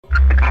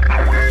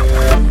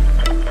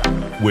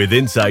with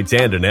insights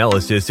and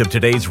analysis of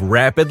today's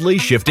rapidly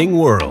shifting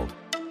world.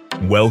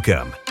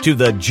 Welcome to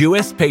the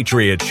Jewish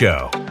Patriot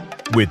Show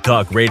with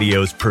Talk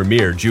Radio's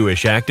premier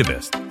Jewish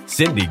activist,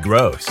 Cindy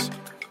Gross,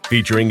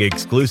 featuring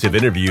exclusive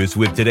interviews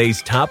with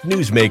today's top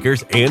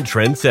newsmakers and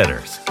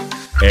trendsetters.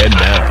 And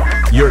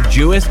now, your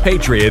Jewish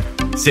Patriot,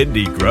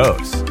 Cindy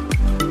Gross.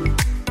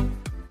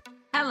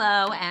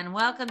 Hello, and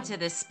welcome to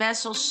this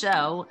special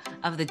show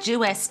of the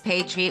Jewish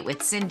Patriot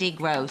with Cindy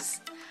Gross.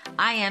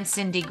 I am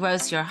Cindy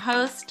Gross, your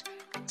host,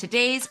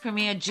 today's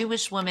premier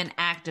Jewish woman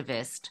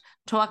activist,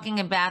 talking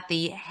about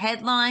the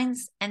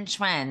headlines and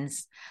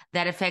trends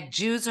that affect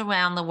Jews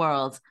around the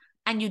world.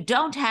 And you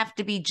don't have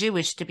to be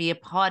Jewish to be a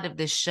part of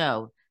this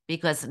show,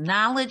 because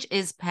knowledge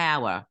is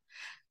power.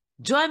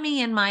 Join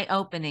me in my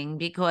opening,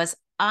 because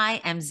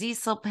I am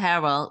Zisel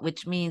Perel,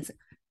 which means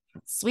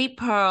sweet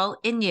pearl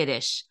in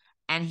Yiddish.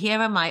 And here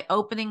are my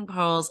opening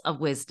pearls of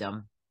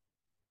wisdom.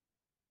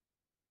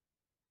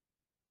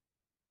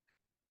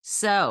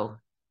 So,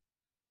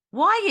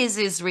 why is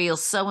Israel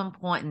so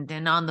important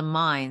and on the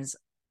minds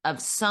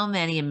of so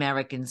many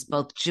Americans,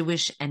 both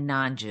Jewish and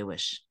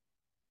non-Jewish?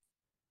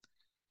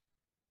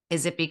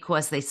 Is it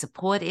because they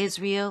support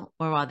Israel,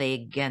 or are they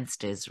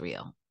against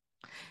Israel?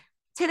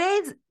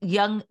 Today's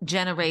young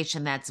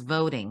generation that's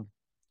voting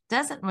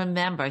doesn't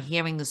remember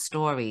hearing the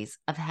stories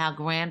of how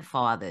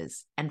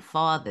grandfathers and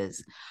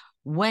fathers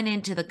went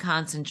into the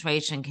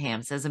concentration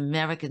camps as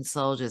American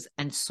soldiers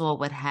and saw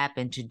what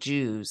happened to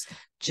Jews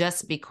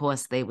just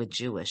because they were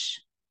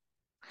Jewish.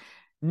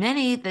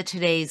 Many of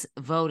today's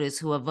voters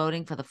who are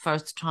voting for the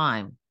first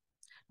time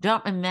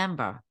don't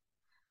remember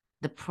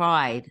the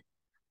pride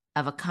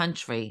of a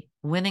country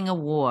winning a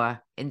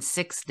war in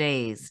 6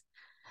 days,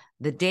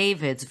 the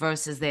Davids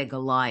versus their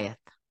Goliath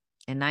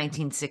in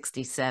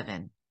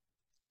 1967.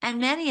 And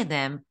many of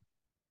them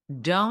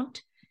don't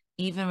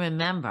even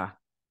remember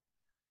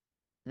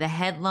the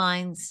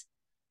headlines,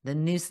 the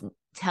news,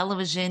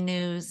 television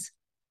news,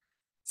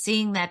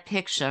 seeing that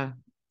picture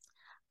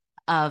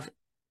of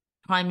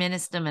Prime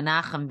Minister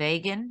Menachem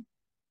Begin,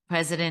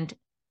 President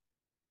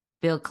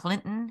Bill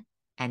Clinton,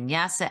 and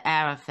Yasser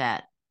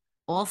Arafat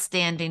all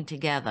standing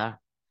together,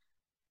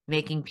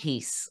 making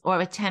peace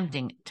or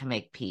attempting to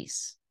make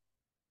peace.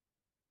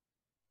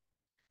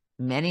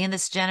 Many in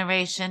this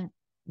generation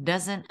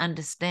doesn't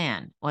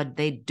understand, or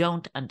they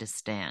don't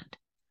understand,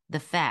 the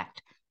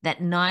fact that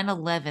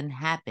 9/11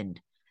 happened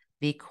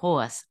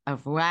because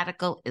of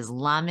radical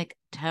Islamic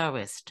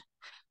terrorists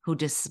who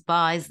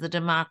despise the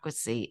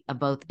democracy of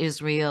both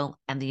Israel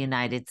and the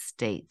United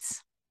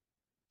States.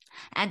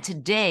 And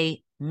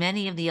today,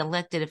 many of the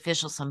elected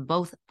officials from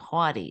both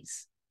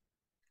parties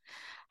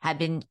have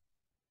been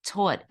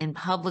taught in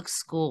public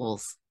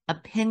schools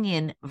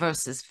opinion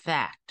versus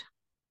fact.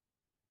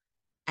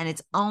 And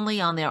it's only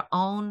on their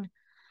own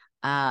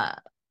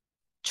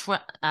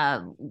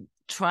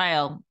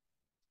trial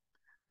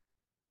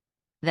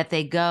that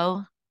they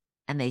go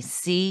and they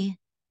see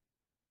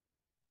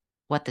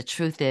what the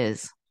truth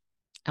is.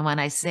 And when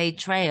I say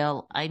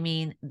trail, I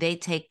mean they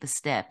take the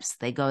steps.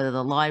 They go to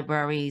the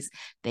libraries,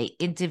 they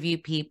interview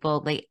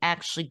people, they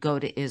actually go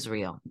to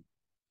Israel.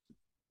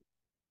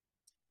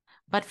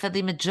 But for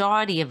the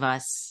majority of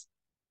us,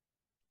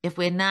 if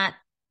we're not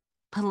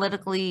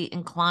politically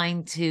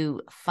inclined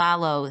to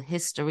follow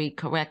history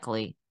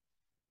correctly,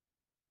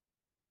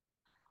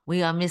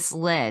 we are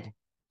misled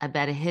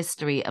about a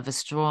history of a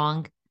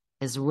strong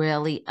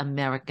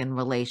Israeli-American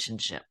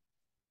relationship.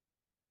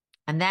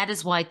 And that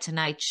is why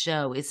tonight's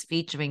show is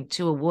featuring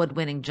 2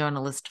 award-winning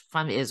journalists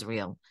from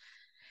Israel.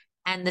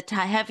 And the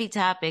heavy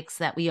topics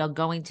that we are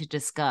going to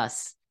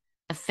discuss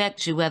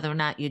affect you whether or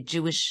not you're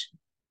Jewish,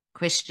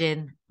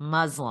 Christian,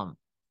 Muslim,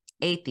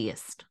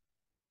 atheist.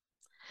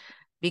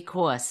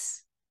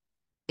 Because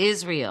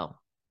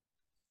Israel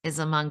is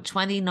among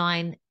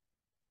 29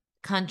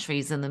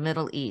 countries in the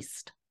Middle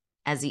East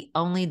as the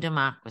only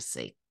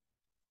democracy.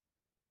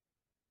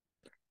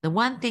 The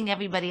one thing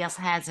everybody else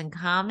has in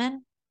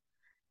common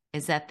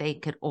is that they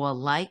could all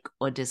like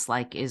or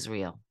dislike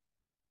Israel.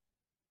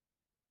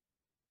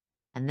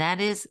 And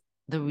that is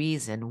the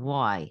reason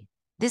why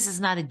this is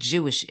not a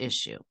Jewish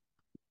issue.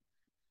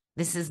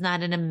 This is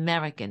not an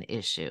American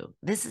issue.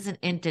 This is an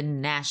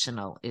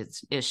international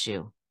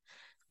issue,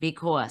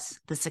 because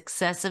the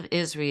success of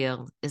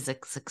Israel is a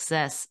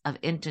success of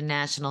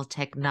international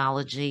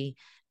technology,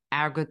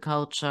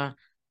 agriculture,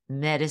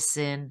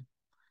 medicine,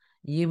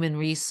 human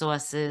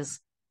resources,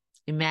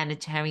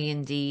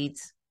 humanitarian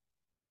deeds.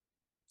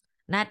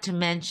 Not to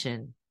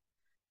mention,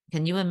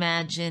 can you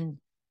imagine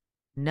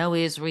no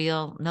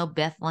Israel, no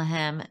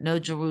Bethlehem, no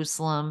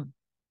Jerusalem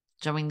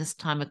during this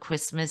time of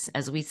Christmas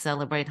as we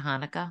celebrate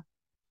Hanukkah?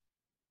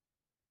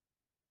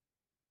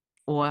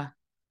 Or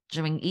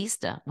during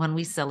Easter when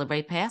we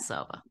celebrate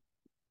Passover?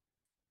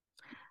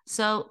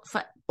 So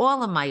for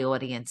all of my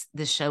audience,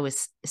 this show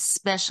is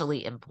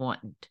especially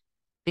important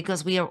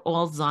because we are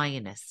all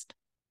Zionists.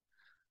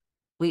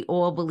 We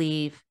all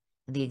believe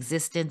in the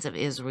existence of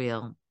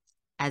Israel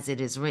as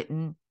it is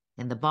written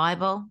in the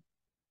Bible,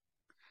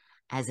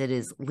 as it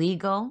is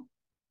legal,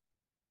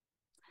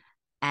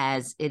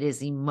 as it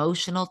is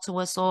emotional to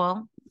us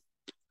all,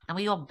 and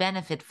we all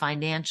benefit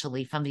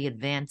financially from the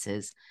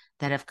advances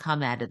that have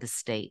come out of the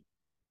state.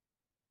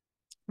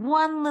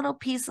 One little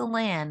piece of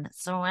land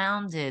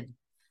surrounded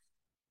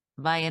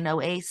by an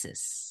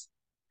oasis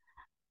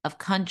of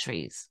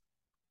countries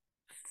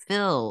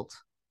filled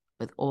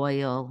with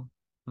oil,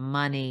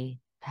 money,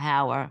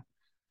 power.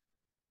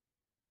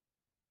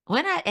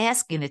 We're not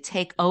asking to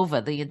take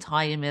over the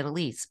entire Middle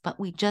East, but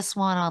we just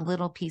want our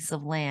little piece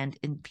of land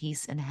in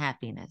peace and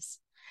happiness.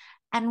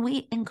 And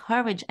we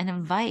encourage and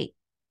invite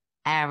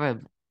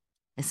Arab,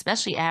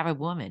 especially Arab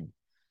women,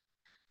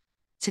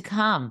 to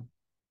come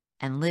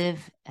and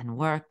live and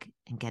work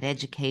and get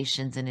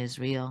educations in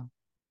Israel,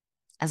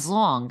 as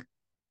long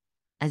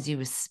as you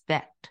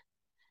respect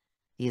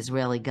the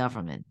Israeli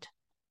government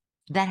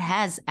that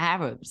has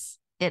Arabs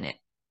in it,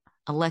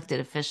 elected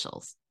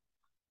officials.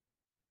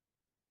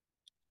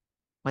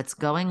 What's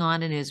going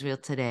on in Israel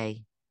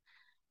today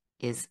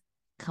is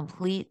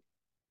complete,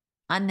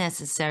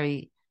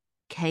 unnecessary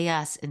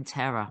chaos and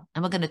terror.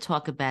 And we're going to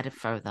talk about it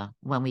further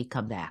when we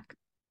come back.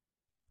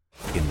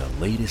 In the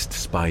latest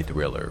spy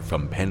thriller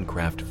from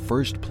Pencraft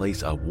first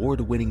place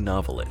award-winning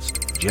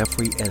novelist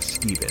Jeffrey S.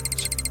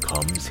 Stevens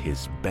comes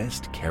his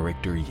best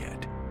character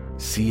yet,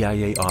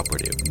 CIA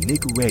operative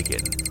Nick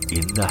Reagan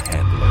in The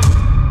Handler.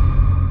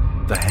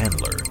 The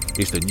Handler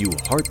is the new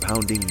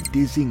heart-pounding,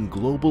 dizzying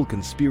global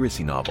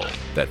conspiracy novel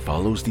that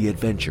follows the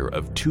adventure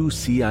of two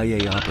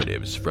CIA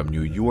operatives from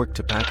New York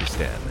to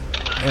Pakistan,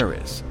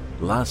 Paris,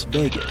 Las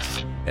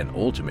Vegas, and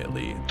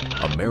ultimately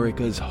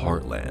America's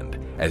heartland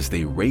as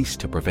they race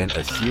to prevent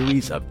a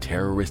series of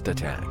terrorist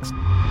attacks.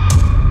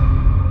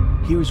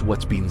 Here's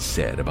what's being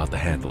said about The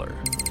Handler.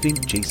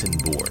 Think Jason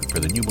Bourne for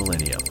the new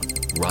millennium,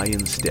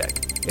 Ryan Steck,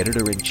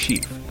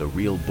 editor-in-chief, The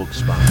Real Book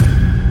Spy.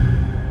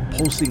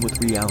 Pulsing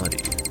with reality,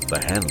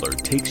 The Handler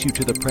takes you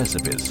to the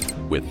precipice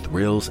with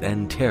thrills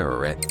and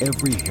terror at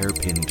every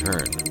hairpin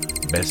turn.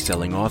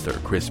 Best-selling author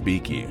Chris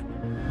Beakey.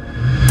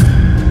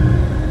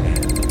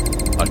 And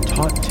a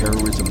taut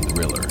terrorism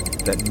thriller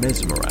that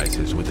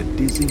mesmerizes with a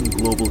dizzying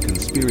global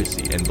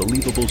conspiracy and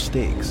believable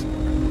stakes.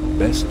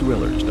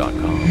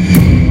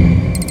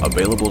 BestThrillers.com.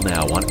 Available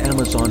now on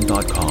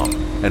Amazon.com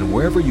and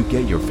wherever you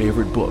get your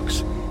favorite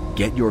books.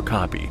 Get your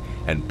copy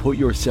and put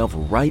yourself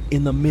right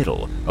in the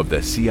middle of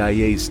the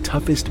CIA's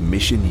toughest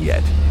mission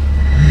yet.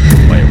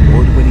 By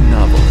award-winning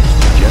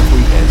novelist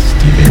Jeffrey S.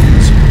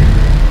 Stevens.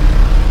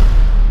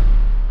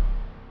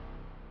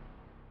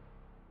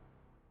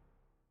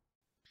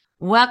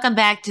 Welcome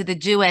back to the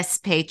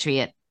Jewish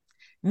Patriot.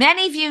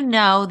 Many of you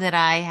know that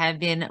I have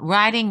been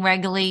writing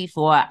regularly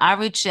for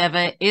Arutz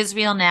Sheva,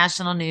 Israel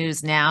National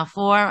News now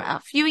for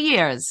a few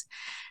years.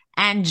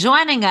 And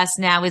joining us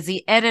now is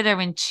the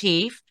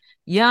editor-in-chief,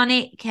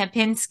 Yoni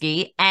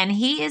Kempinski, and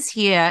he is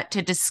here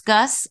to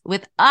discuss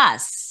with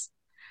us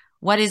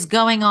what is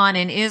going on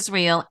in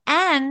Israel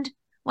and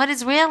what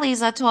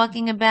Israelis are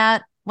talking about,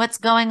 what's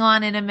going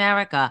on in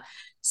America.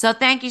 So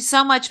thank you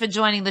so much for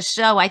joining the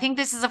show. I think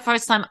this is the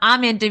first time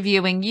I'm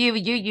interviewing you.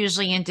 You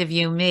usually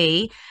interview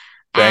me.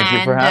 Thank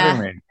you for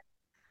having me.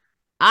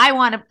 I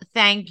want to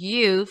thank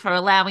you for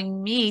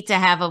allowing me to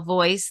have a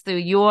voice through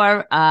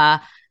your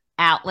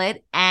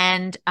outlet.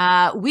 And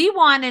we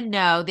want to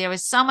know, there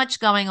is so much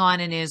going on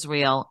in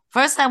Israel.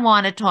 First, I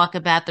want to talk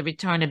about the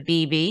return of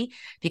Bibi,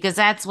 because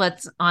that's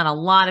what's on a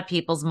lot of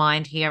people's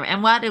mind here,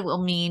 and what it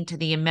will mean to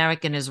the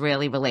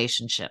American-Israeli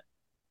relationship.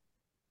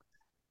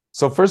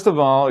 So first of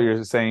all,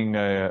 you're saying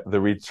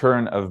the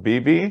return of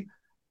Bibi.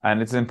 And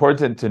it's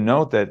important to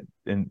note that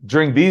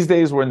during these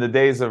days, we're in the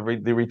days of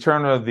the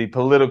return of the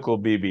political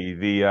Bibi,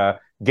 the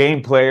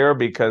game player,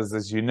 because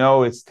as you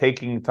know, it's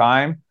taking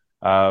time.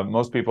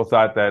 Most people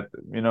thought that,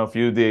 a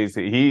few days,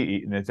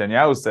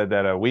 Netanyahu said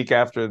that a week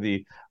after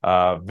the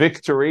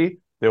victory,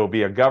 there will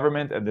be a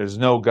government, and there's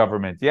no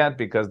government yet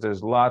because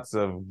there's lots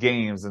of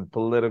games and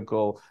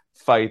political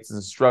fights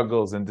and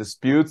struggles and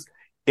disputes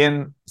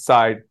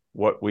inside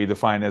what we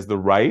define as the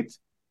right.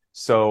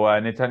 So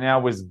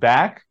Netanyahu is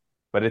back,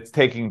 but it's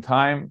taking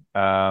time.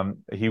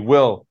 He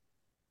will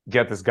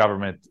get this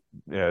government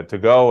to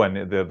go,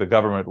 and the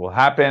government will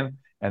happen,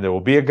 and there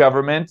will be a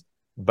government.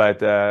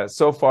 But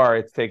so far,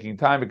 it's taking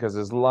time because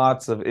there's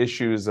lots of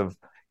issues of,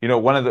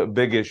 one of the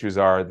big issues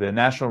are the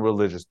National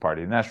Religious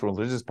Party. The National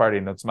Religious Party,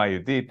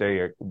 Otzma Yehudit,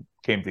 they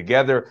came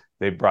together.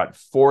 They brought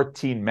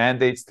 14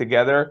 mandates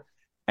together.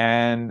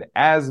 And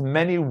as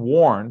many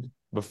warned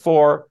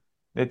before,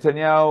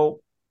 Netanyahu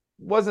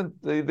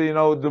wasn't,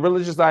 the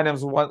religious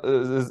items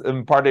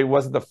in party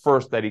wasn't the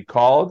first that he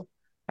called.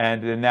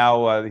 And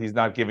now he's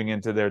not giving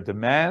in to their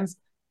demands.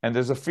 And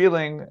there's a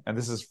feeling, and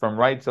this is from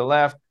right to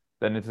left,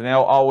 that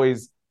Netanyahu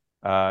always,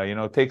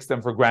 takes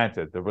them for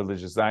granted, the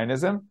religious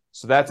Zionism.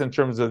 So that's in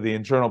terms of the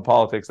internal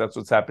politics. That's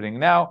what's happening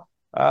now.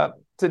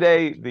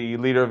 Today, the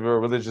leader of the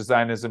religious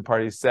Zionism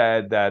party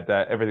said that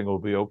everything will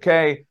be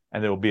okay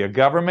and there will be a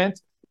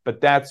government. But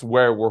that's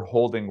where we're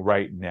holding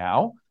right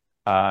now.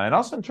 And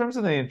also in terms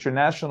of the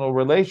international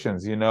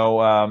relations,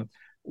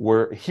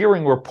 we're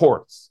hearing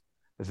reports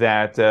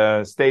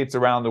that states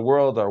around the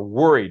world are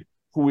worried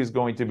who is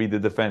going to be the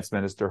defense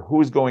minister,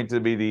 who is going to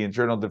be the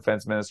internal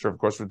defense minister. Of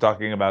course, we're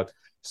talking about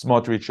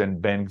Smotrich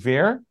and Ben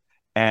Gvir.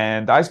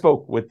 And I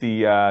spoke with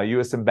the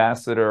U.S.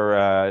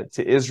 ambassador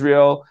to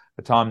Israel,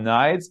 Tom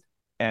Nides.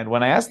 And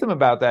when I asked him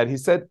about that, he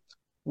said,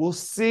 we'll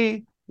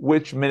see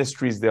which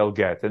ministries they'll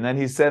get. And then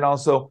he said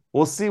also,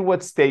 we'll see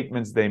what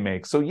statements they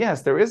make. So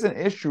yes, there is an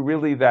issue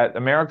really that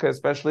America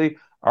especially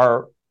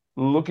are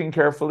looking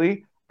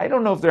carefully. I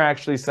don't know if they're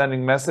actually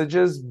sending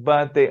messages,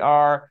 but they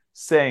are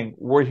saying,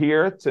 we're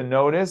here to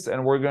notice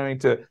and we're going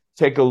to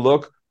take a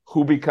look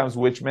who becomes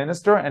which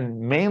minister and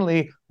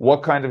mainly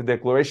what kind of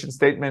declaration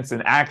statements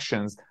and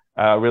actions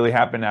really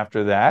happen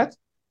after that.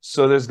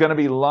 So there's going to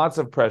be lots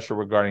of pressure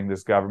regarding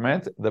this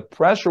government. The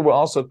pressure will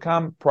also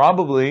come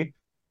probably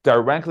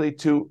directly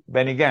to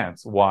Benny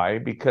Gantz. Why?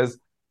 Because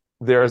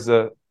there's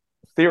a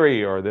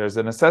theory or there's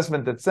an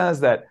assessment that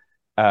says that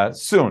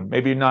soon,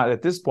 maybe not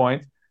at this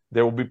point,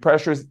 there will be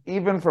pressures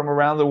even from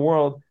around the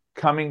world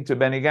coming to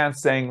Benny Gantz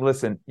saying,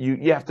 listen,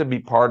 you have to be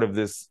part of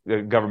this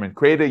government,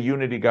 create a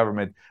unity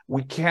government.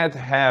 We can't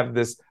have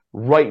this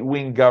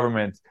right-wing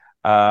government,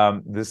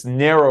 this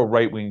narrow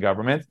right-wing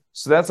government.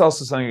 So that's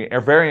also something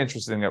very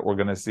interesting that we're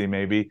going to see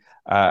maybe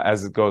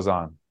as it goes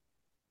on.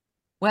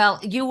 Well,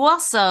 you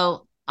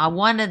also are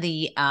one of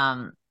the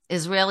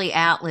Israeli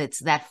outlets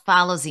that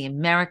follows the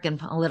American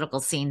political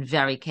scene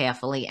very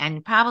carefully.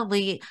 And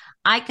probably,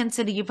 I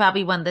consider you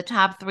probably one of the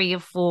top 3 or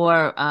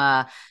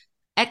 4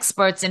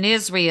 experts in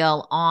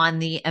Israel on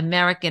the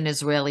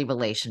American-Israeli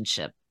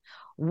relationship.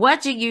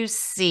 What do you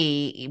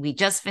see? We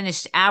just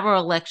finished our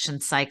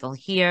election cycle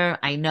here.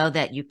 I know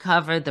that you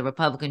covered the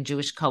Republican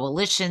Jewish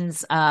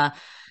Coalition's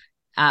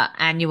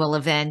annual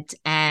event.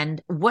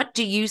 And what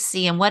do you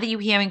see and what are you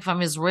hearing from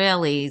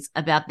Israelis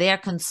about their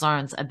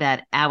concerns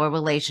about our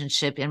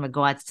relationship in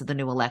regards to the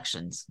new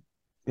elections?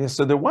 Yeah,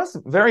 so there was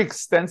very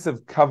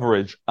extensive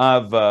coverage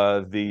of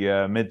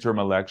the midterm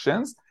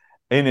elections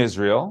in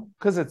Israel,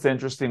 because it's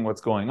interesting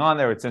what's going on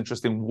there. It's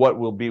interesting what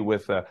will be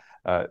with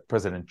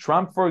President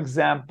Trump, for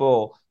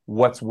example,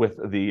 what's with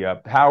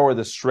the power,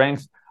 the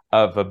strength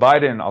of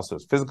Biden, also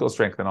his physical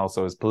strength and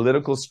also his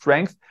political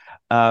strength.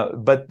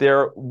 But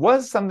there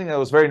was something that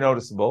was very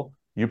noticeable.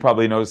 You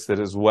probably noticed it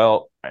as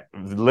well,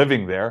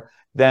 living there,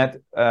 that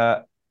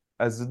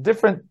as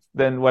different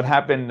than what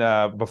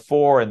happened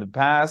before in the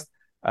past,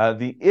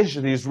 the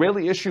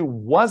Israeli issue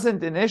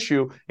wasn't an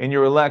issue in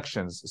your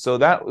elections. So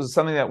that was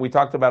something that we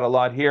talked about a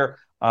lot here,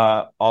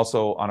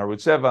 also on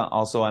Arutz 7,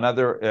 also on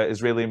other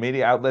Israeli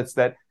media outlets,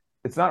 that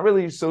it's not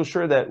really so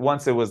sure that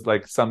once it was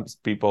like some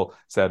people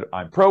said,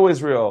 I'm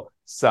pro-Israel,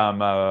 some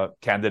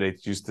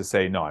candidates used to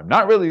say, no, I'm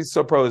not really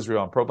so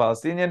pro-Israel, I'm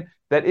pro-Palestinian.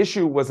 That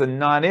issue was a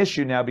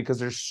non-issue now because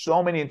there's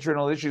so many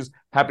internal issues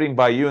happening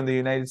by you in the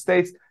United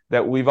States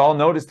that we've all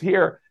noticed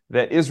here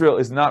that Israel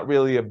is not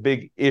really a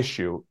big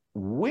issue.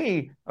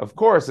 We, of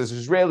course, as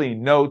Israeli,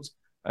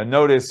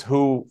 notice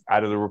who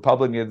out of the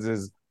Republicans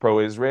is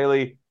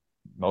pro-Israeli,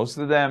 most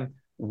of them,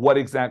 what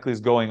exactly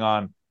is going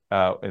on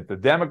at the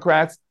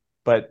Democrats.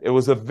 But it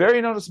was a very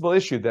noticeable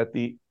issue that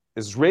the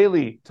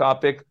Israeli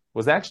topic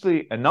was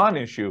actually a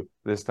non-issue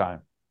this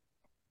time.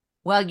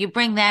 Well, you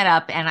bring that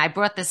up, and I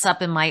brought this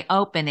up in my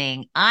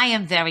opening. I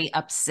am very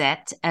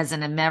upset as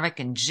an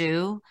American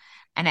Jew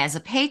and as a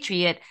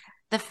patriot,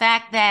 the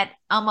fact that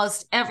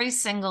almost every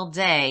single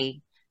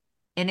day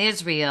in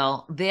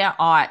Israel, there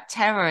are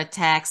terror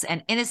attacks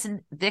and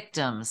innocent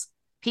victims,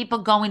 people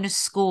going to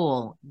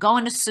school,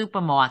 going to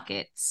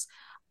supermarkets,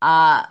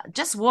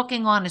 just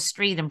walking on the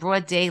street in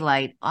broad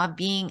daylight are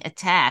being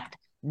attacked,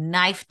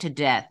 knifed to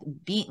death,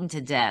 beaten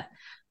to death,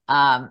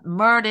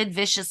 murdered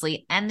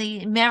viciously. And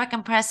the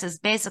American press is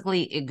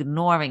basically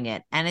ignoring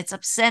it. And it's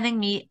upsetting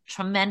me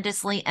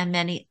tremendously and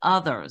many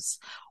others.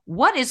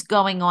 What is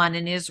going on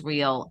in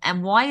Israel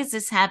and why is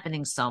this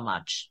happening so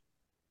much?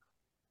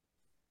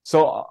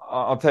 So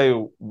I'll tell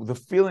you, the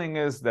feeling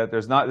is that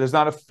there's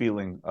not a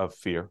feeling of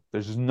fear.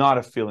 There's not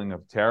a feeling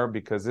of terror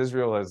because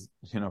Israel has,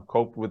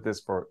 coped with this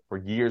for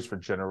years, for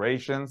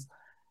generations.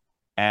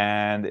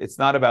 And it's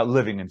not about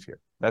living in fear.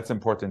 That's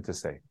important to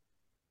say.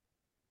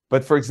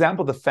 But for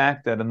example, the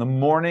fact that in the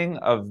morning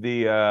of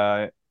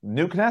the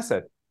new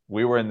Knesset,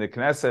 we were in the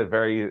Knesset,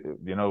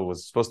 it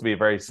was supposed to be a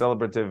very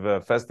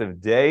celebrative, festive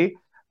day,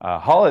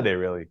 holiday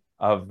really,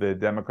 of the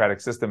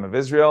democratic system of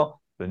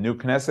Israel. The new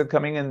Knesset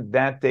coming in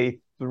that day,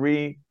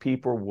 3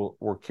 people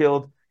were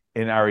killed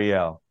in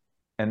Ariel.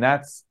 And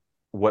that's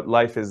what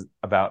life is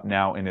about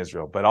now in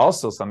Israel. But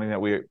also something that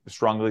we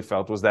strongly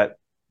felt was that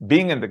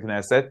being in the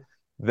Knesset,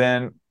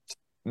 then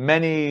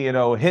many,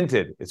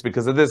 hinted, it's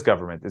because of this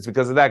government, it's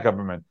because of that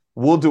government.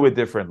 We'll do it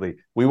differently.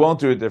 We won't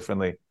do it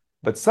differently.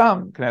 But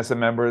some Knesset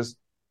members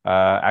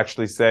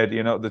actually said,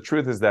 the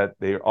truth is that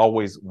they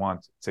always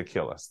want to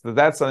kill us. So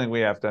that's something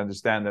we have to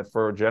understand, that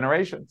for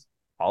generations,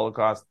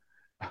 Holocaust,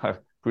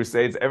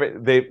 Crusades,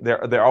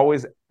 they're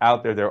always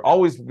out there. There'll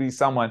always be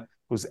someone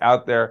who's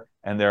out there,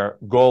 and their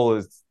goal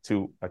is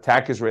to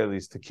attack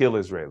Israelis, to kill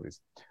Israelis.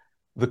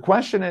 The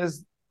question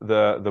is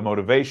the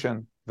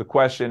motivation. The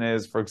question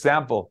is, for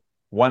example,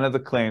 one of the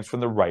claims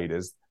from the right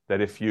is that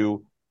if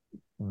you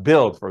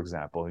build, for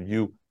example,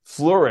 you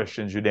flourish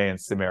in Judea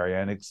and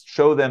Samaria, and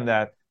show them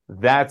that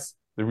that's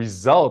the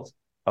result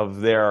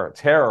of their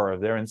terror,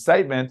 of their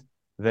incitement,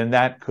 then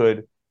that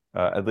could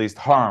at least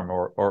harm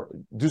or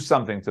do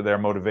something to their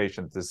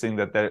motivation, to seeing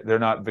that they're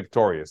not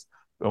victorious.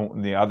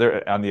 On the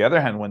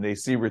other hand, when they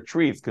see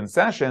retreats,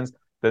 concessions,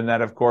 then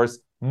that, of course,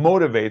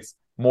 motivates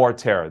more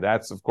terror.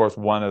 That's, of course,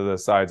 one of the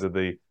sides of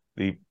the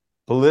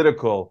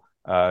political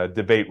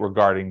debate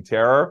regarding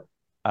terror.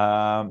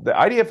 The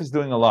IDF is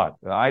doing a lot.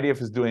 The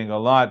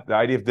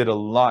IDF did a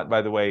lot,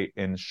 by the way,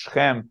 in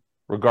Shechem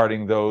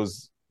regarding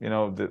those,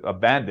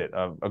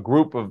 a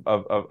group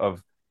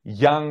of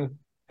young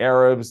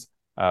Arabs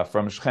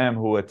from Shechem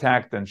who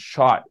attacked and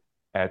shot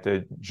at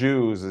the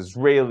Jews,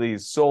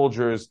 Israelis,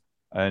 soldiers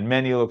in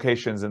many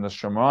locations in the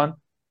Shomron.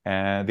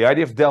 And the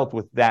IDF dealt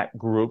with that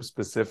group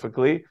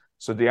specifically.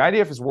 So the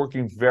IDF is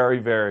working very,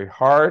 very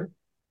hard.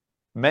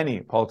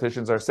 Many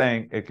politicians are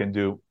saying it can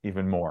do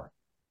even more.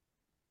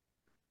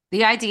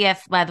 The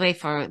IDF, by the way,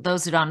 for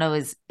those who don't know,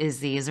 is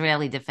the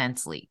Israeli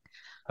Defense League.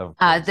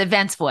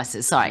 Defense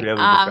Forces, sorry.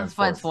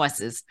 Defense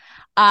Forces.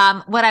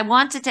 What I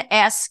wanted to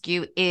ask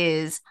you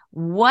is,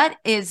 what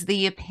is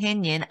the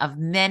opinion of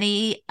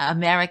many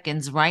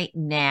Americans right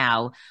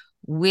now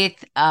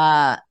with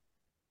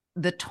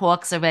the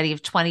talks already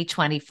of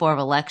 2024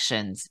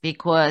 elections?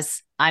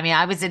 Because,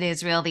 I was in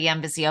Israel, the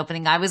embassy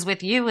opening. I was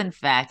with you, in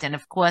fact. And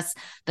of course,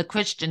 the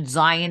Christian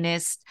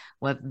Zionists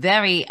were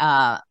very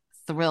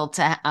thrilled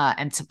to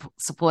and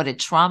supported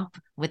Trump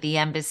with the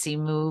embassy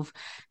move.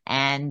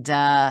 And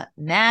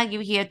now you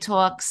hear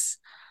talks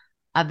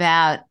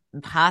about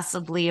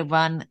possibly a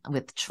run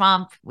with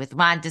Trump, with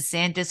Ron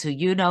DeSantis, who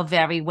you know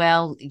very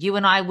well. You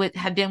and I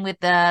have been with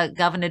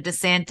Governor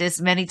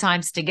DeSantis many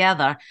times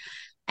together.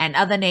 And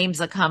other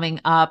names are coming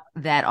up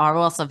that are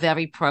also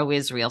very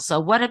pro-Israel. So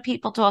what are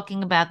people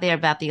talking about there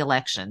about the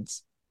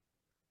elections?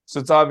 So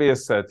it's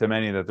obvious to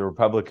many that the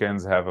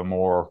Republicans have a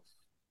more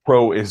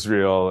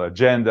pro-Israel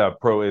agenda,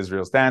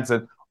 pro-Israel stance.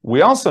 And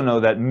we also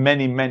know that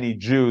many, many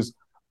Jews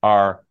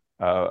are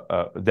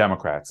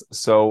Democrats.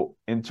 So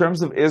in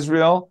terms of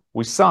Israel,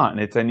 we saw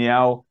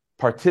Netanyahu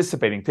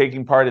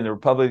taking part in the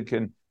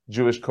Republican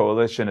Jewish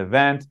Coalition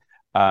event.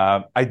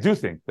 I do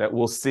think that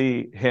we'll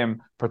see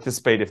him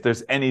participate if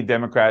there's any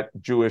Democrat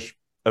Jewish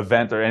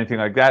event or anything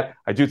like that.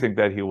 I do think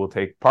that he will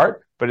take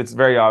part, but it's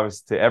very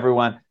obvious to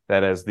everyone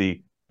that as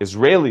the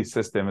Israeli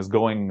system is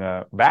going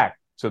back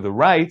to the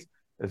right,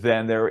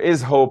 then there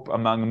is hope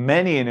among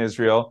many in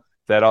Israel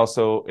that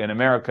also in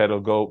America it'll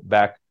go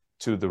back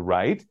to the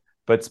right.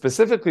 But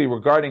specifically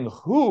regarding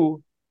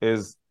who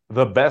is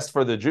the best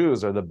for the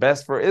Jews or the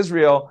best for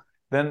Israel,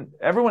 then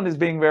everyone is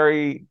being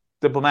very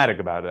diplomatic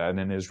about it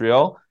in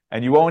Israel.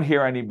 And you won't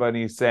hear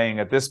anybody saying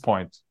at this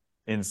point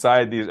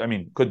inside these,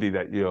 could be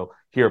that you'll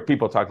hear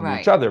people talking to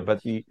each other,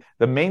 but the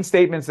main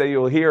statements that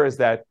you'll hear is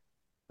that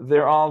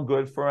they're all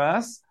good for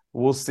us.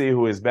 We'll see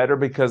who is better,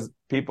 because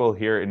people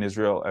here in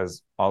Israel,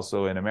 as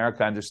also in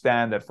America,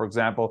 understand that, for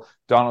example,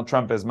 Donald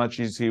Trump, as much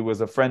as he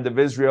was a friend of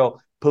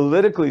Israel,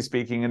 politically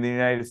speaking, in the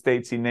United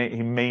States, he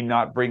may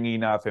not bring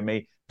enough. It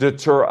may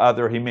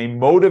deter he may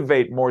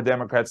motivate more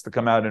Democrats to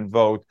come out and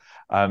vote.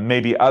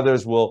 Maybe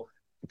others will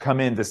come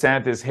in.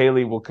 DeSantis,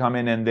 Haley will come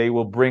in, and they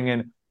will bring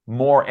in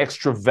more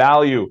extra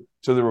value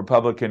to the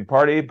Republican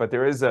Party. But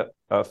there is a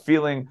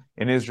feeling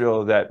in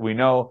Israel that we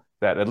know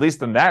that, at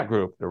least in that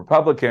group, the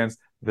Republicans,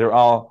 they're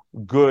all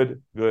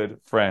good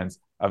friends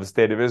of the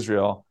state of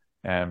Israel,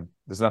 and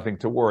there's nothing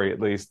to worry, at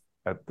least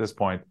at this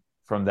point,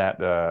 from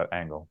that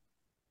angle.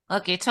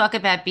 Look, you talk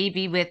about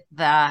Bibi with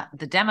the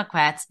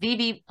Democrats.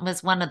 Bibi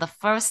was one of the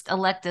first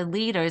elected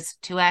leaders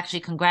to actually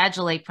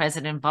congratulate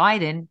President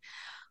Biden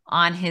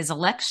on his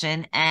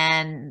election,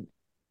 and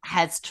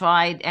has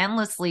tried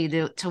endlessly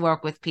to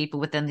work with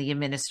people within the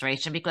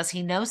administration, because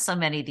he knows so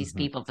many of these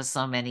people for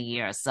so many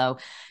years. So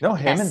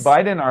him and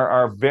Biden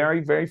are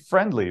very, very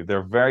friendly.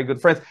 They're very good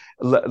friends.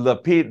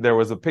 Lapid, there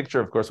was a picture,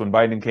 of course, when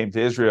Biden came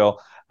to Israel,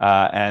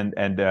 and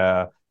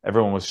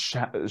everyone was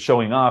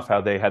showing off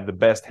how they had the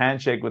best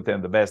handshake with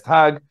him, the best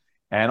hug.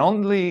 And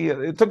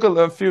it took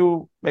a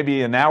few,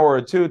 maybe an hour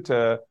or two,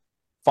 to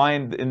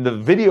find in the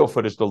video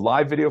footage, the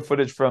live video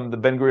footage from the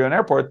Ben Gurion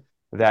airport,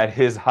 that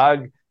his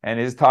hug and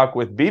his talk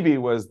with Bibi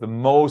was the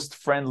most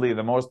friendly,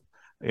 the most,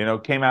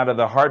 came out of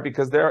the heart,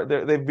 because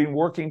they've been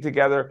working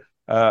together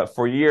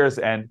for years.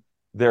 And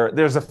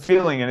there's a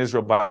feeling in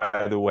Israel,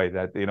 by the way,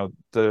 that,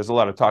 there's a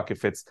lot of talk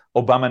if it's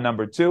Obama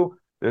number 2.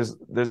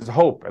 There's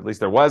hope, at least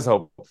there was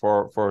hope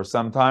for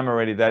some time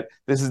already, that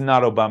this is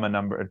not Obama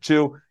number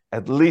 2,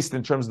 at least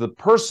in terms of the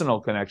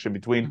personal connection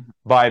between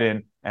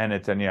Biden and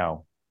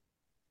Netanyahu.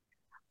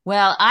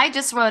 Well, I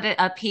just wrote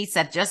a piece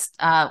that just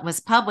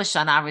was published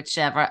on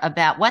Arutsheva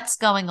about what's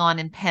going on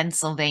in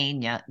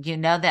Pennsylvania. You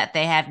know that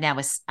they have now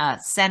a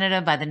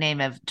senator by the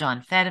name of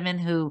John Fetterman,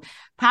 who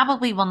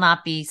probably will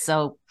not be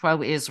so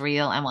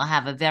pro-Israel and will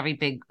have a very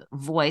big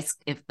voice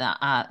if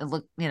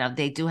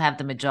they do have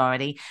the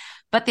majority.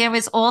 But there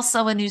is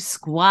also a new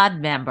squad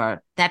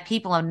member that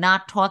people are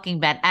not talking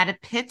about out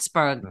of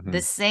Pittsburgh,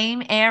 the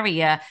same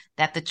area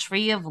that the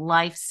Tree of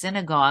Life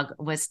synagogue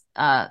was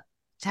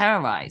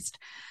terrorized.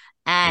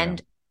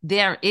 And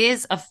there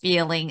is a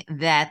feeling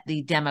that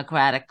the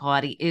Democratic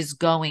Party is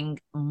going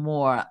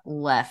more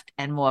left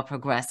and more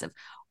progressive.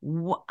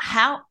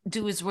 How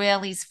do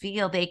Israelis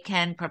feel they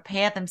can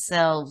prepare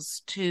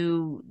themselves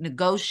to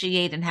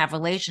negotiate and have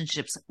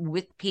relationships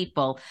with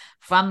people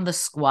from the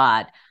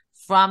squad,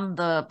 from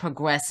the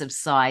progressive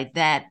side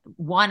that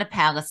want a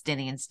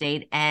Palestinian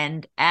state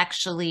and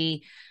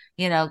actually,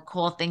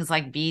 call things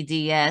like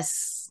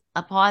BDS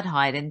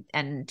apartheid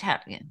and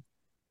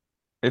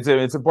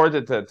It's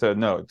important to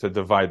know, to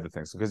divide the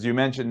things, because you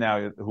mentioned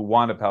now who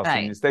want a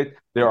Palestinian right. state.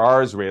 There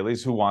are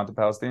Israelis who want a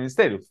Palestinian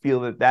state, who feel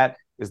that that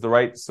is the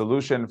right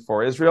solution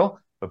for Israel.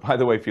 But by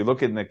the way, if you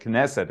look in the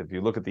Knesset, if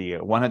you look at the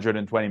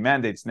 120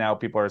 mandates now,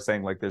 people are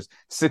saying like there's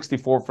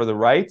 64 for the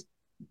right.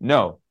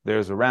 No,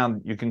 there's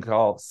around, you can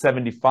call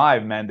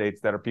 75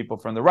 mandates that are people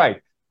from the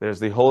right. There's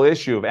the whole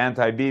issue of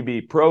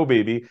anti-Bibi,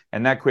 pro-Bibi,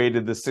 and that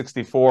created the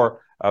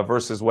 64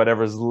 versus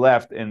whatever's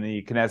left in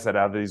the Knesset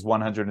out of these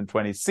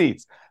 120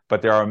 seats.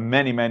 But there are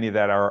many, many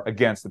that are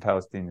against the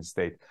Palestinian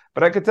state.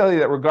 But I could tell you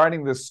that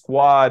regarding the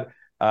squad,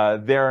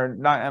 they're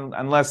not,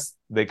 unless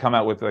they come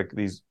out with like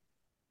these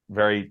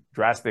very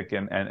drastic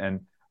and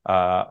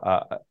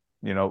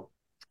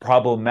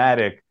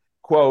problematic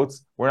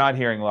quotes, we're not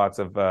hearing lots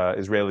of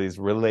Israelis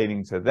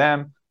relating to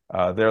them.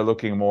 They're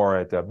looking more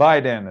at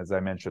Biden, as I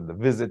mentioned, the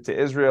visit to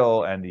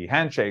Israel and the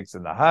handshakes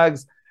and the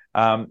hugs.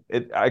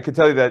 I could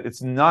tell you that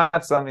it's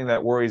not something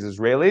that worries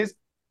Israelis.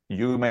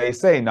 You may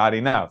say not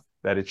enough,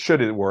 that it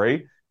should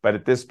worry, but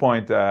at this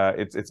point,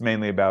 it's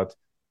mainly about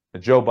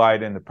Joe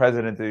Biden, the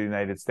president of the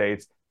United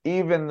States.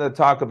 Even the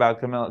talk about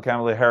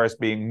Kamala Harris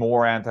being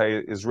more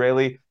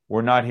anti-Israeli,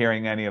 we're not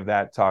hearing any of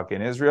that talk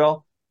in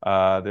Israel.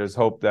 There's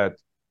hope that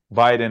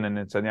Biden and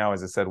Netanyahu,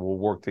 as I said, will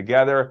work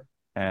together,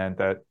 and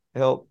that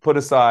he'll put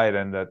aside,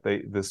 and that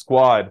the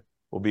squad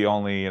will be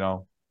only,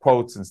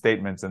 quotes and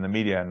statements in the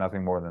media and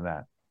nothing more than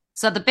that.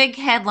 So the big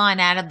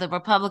headline out of the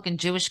Republican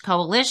Jewish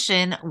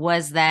coalition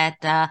was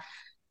that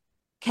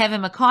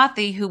Kevin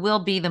McCarthy, who will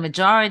be the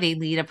majority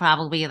leader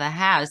probably of the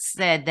House,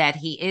 said that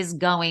he is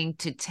going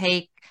to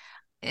take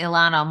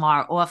Ilhan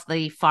Omar off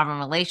the Foreign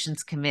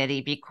Relations Committee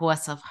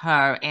because of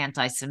her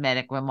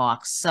anti-Semitic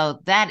remarks. So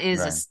that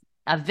is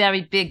a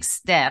very big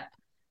step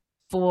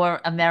for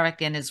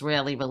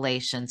American-Israeli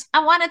relations.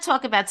 I want to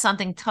talk about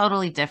something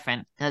totally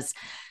different, because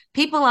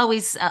people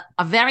always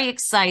are very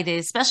excited,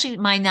 especially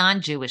my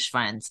non-Jewish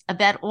friends,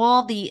 about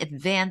all the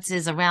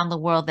advances around the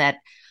world that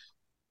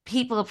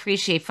people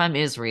appreciate from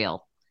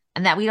Israel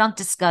and that we don't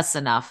discuss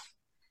enough.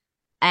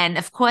 And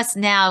of course,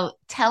 now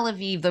Tel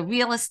Aviv, the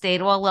real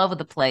estate all over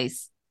the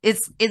place,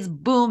 is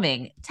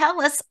booming. Tell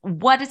us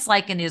what it's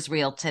like in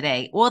Israel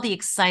today, all the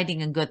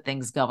exciting and good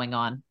things going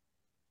on.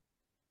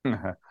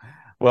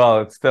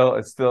 Well, it's still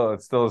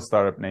a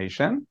startup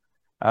nation.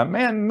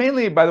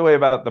 Mainly, by the way,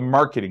 about the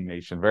marketing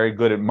nation, very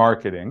good at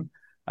marketing,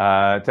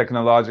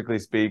 technologically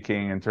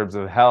speaking, in terms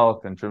of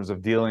health, in terms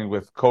of dealing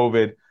with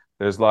COVID.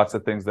 There's lots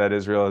of things that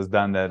Israel has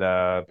done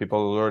that people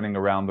are learning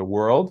around the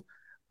world.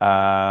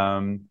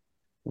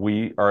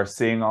 We are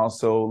seeing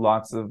also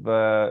lots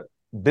of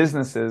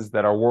businesses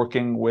that are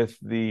working with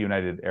the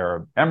United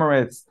Arab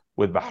Emirates,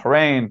 with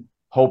Bahrain,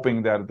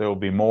 hoping that there will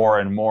be more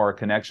and more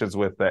connections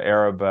with the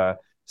Arab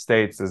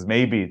states as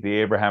maybe the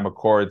Abraham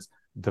Accords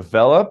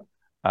develop.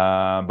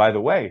 By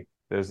the way,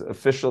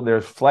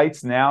 there's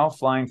flights now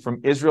flying from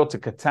Israel to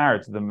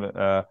Qatar to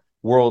the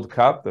World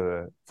Cup,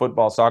 the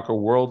soccer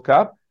World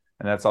Cup,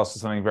 and that's also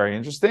something very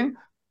interesting.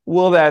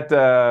 Will that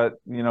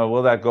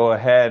go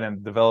ahead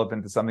and develop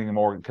into something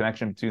more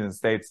connection between the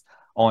states?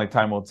 Only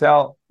time will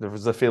tell. There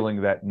was a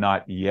feeling that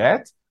not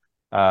yet,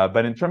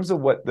 but in terms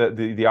of what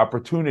the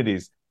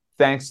opportunities,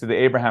 thanks to the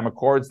Abraham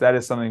Accords, that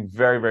is something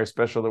very, very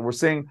special that we're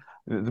seeing.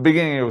 At the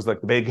beginning, it was like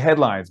the big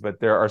headlines, but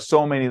there are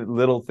so many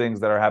little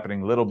things that are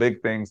happening, little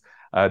big things,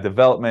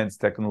 developments,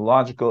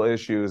 technological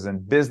issues,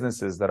 and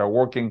businesses that are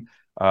working.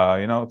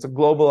 It's a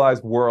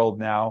globalized world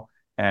now,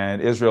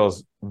 and Israel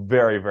is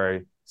very,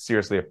 very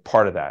seriously a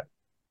part of that.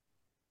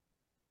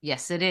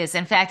 Yes, it is.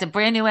 In fact, a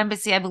brand new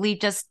embassy, I believe,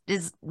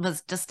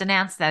 was just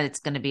announced that it's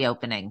going to be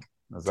opening.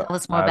 Tell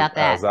us more about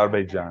that.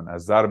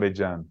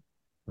 Azerbaijan.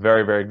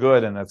 Very, very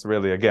good. And that's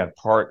really, again,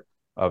 part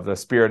of the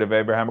spirit of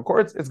Abraham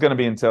Accords. It's going to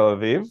be in Tel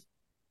Aviv,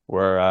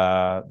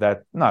 where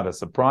that's not a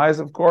surprise,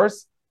 of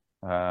course.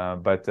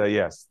 But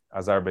yes,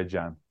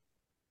 Azerbaijan.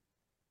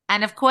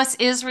 And of course,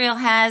 Israel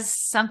has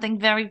something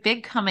very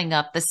big coming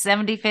up, the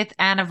 75th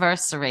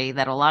anniversary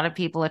that a lot of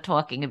people are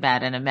talking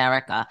about in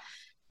America.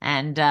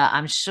 And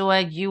I'm sure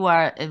you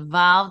are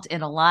involved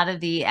in a lot of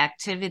the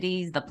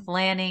activities, the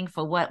planning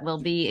for what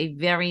will be a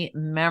very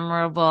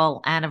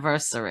memorable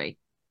anniversary.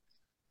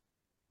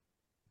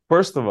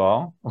 First of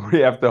all, we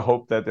have to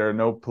hope that there are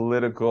no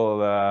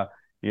political,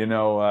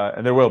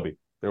 and there will be.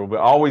 There will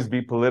always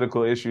be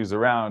political issues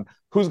around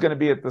who's going to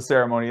be at the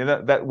ceremony.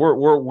 And that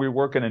we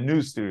work in a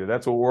news studio.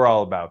 That's what we're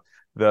all about.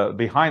 The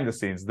behind the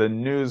scenes, the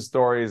news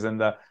stories,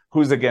 and the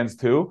who's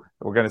against who.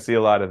 We're going to see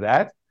a lot of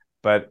that.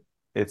 But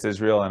it's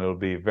Israel, and it'll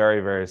be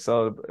very, very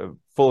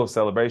full of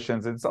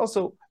celebrations. It's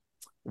also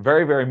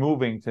very, very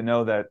moving to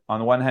know that on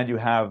the one hand, you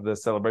have the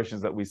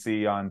celebrations that we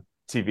see on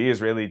TV,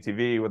 Israeli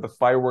TV, with the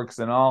fireworks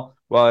and all,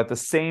 while at the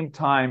same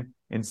time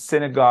in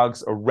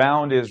synagogues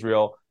around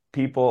Israel,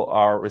 people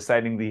are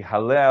reciting the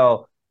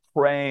Hallel,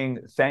 praying,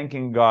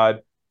 thanking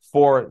God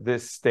for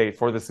this state,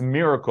 for this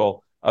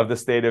miracle of the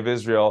state of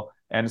Israel.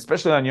 And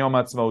especially on Yom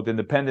Ha'atzmaut,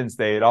 Independence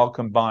Day, it all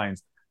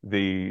combines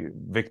the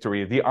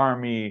victory of the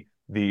army,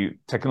 the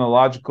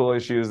technological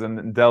issues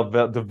and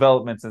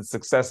developments and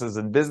successes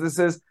in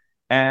businesses,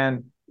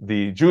 and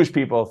the Jewish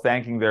people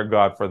thanking their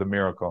God for the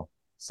miracle.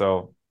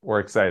 So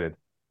we're excited.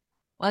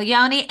 Well,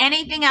 Yoni,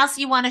 anything else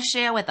you want to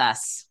share with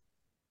us?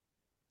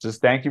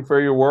 Just thank you for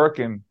your work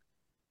and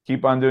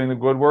keep on doing the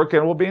good work,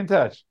 and we'll be in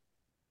touch.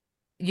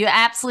 You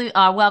absolutely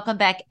are welcome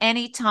back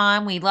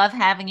anytime. We love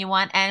having you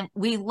on, and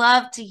we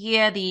love to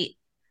hear the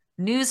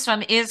news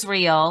from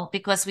Israel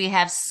because we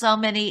have so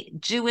many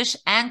Jewish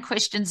and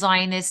Christian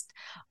Zionists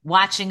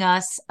watching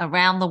us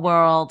around the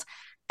world.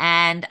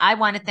 And I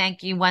want to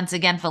thank you once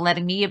again for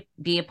letting me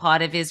be a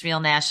part of Israel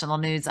National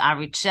News,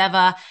 Arutz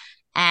Sheva.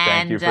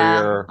 And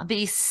I'll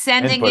be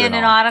sending in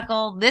an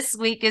article this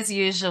week as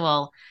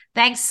usual.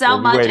 Thanks so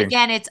much. Waiting.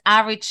 Again, it's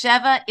Arutz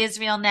Sheva,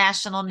 Israel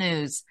National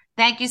News.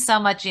 Thank you so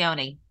much,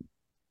 Yoni.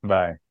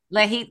 Bye.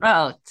 Lehit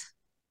Rot.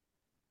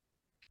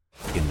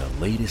 In the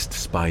latest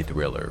spy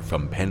thriller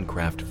from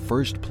Pencraft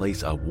first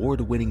place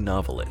award-winning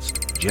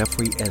novelist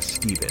Jeffrey S.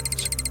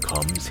 Stevens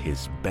comes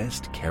his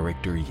best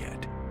character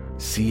yet,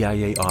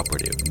 CIA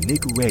operative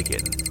Nick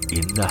Reagan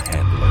in The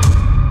Handler.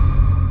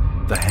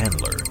 The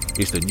Handler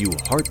is the new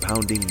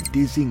heart-pounding,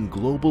 dizzying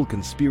global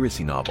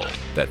conspiracy novel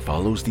that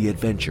follows the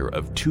adventure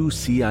of two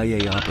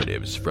CIA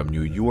operatives from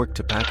New York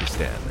to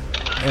Pakistan,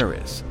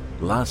 Paris,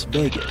 Las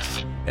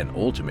Vegas, and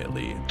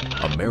ultimately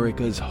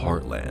America's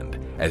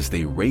heartland as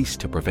they race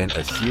to prevent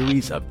a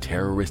series of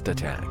terrorist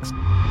attacks.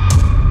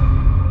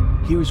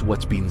 Here's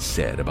what's being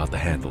said about The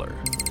Handler.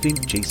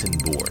 Think Jason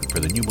Bourne for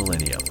the new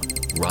millennium,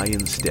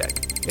 Ryan Steck,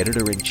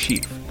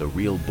 editor-in-chief, The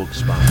Real Book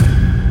Spy.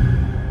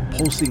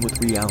 Pulsing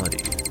with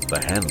reality,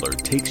 The Handler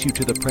takes you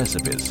to the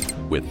precipice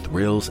with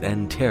thrills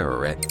and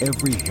terror at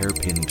every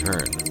hairpin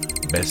turn.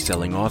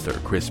 Best-selling author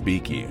Chris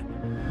Beakey.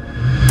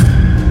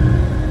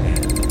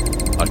 And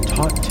a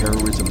taut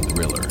terrorism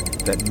thriller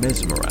that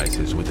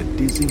mesmerizes with a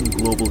dizzying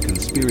global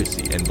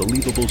conspiracy and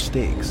believable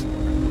stakes.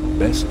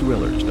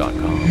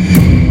 BestThrillers.com.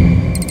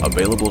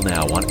 Available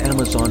now on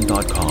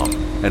Amazon.com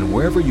and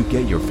wherever you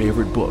get your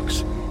favorite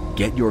books.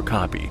 Get your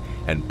copy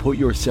and put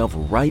yourself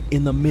right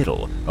in the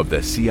middle of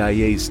the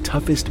CIA's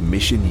toughest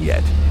mission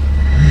yet.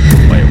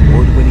 By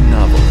award-winning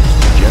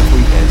novelist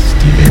Jeffrey S.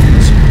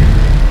 Stevens.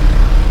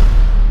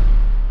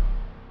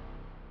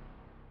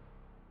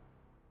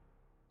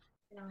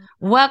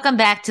 Welcome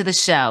back to the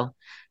show.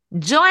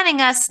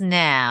 Joining us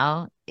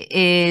now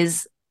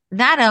is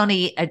not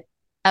only a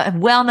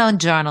well-known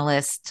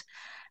journalist,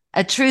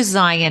 a true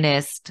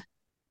Zionist,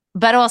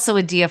 but also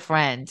a dear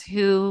friend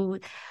who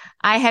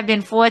I have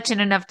been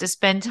fortunate enough to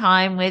spend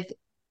time with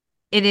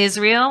in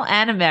Israel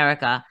and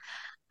America.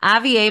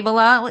 Avi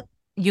Abelow,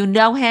 you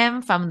know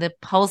him from the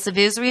Pulse of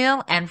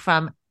Israel and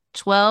from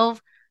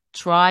 12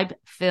 Tribe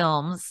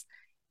Films,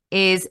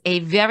 is a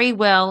very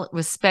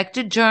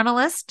well-respected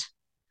journalist.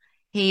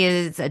 He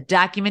is a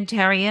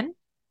documentarian,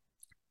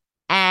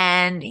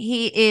 and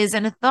he is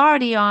an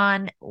authority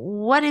on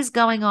what is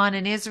going on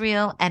in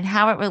Israel and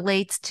how it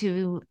relates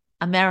to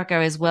America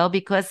as well,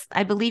 because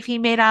I believe he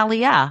made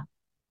Aliyah.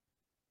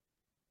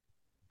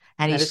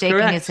 And he's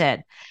shaking his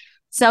head.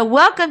 So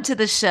welcome to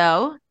the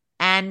show,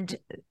 and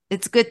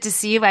it's good to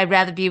see you. I'd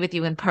rather be with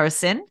you in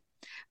person,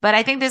 but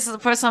I think this is the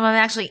first time I'm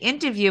actually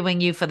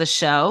interviewing you for the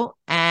show,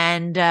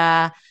 and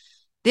there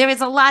is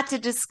a lot to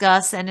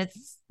discuss, and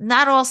it's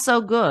not all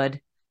so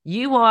good.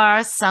 You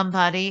are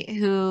somebody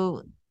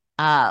who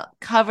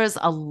covers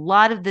a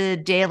lot of the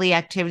daily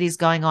activities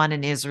going on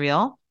in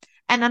Israel.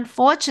 And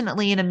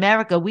unfortunately, in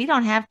America, we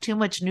don't have too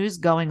much news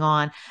going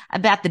on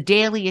about the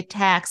daily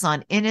attacks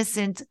on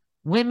innocent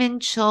women,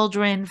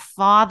 children,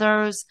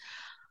 fathers,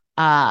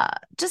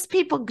 just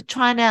people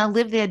trying to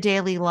live their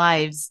daily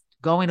lives,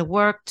 going to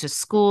work, to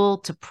school,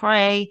 to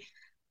pray,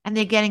 and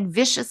they're getting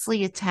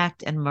viciously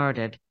attacked and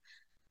murdered.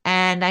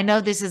 And I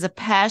know this is a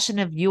passion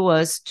of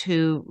yours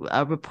to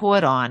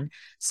report on.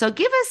 So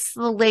give us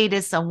the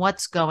latest on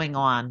what's going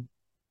on.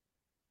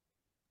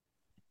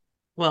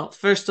 Well,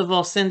 first of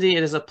all, Cindy,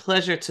 it is a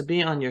pleasure to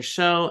be on your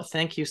show.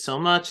 Thank you so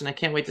much. And I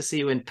can't wait to see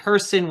you in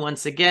person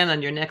once again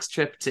on your next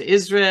trip to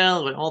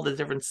Israel and all the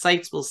different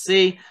sites we'll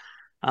see.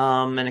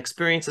 and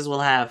experiences we'll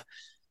have.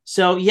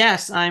 So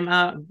yes,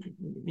 I'm,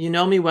 you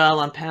know me well,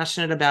 I'm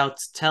passionate about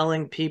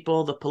telling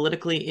people the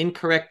politically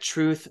incorrect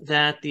truth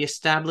that the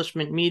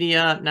establishment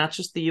media, not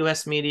just the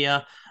US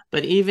media,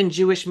 but even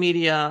Jewish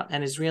media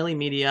and Israeli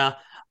media,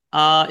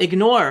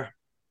 ignore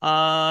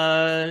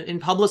in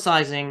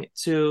publicizing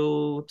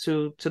to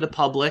the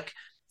public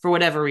for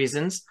whatever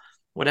reasons,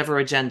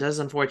 whatever agendas,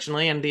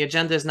 unfortunately. And the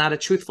agenda is not a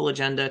truthful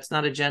agenda. It's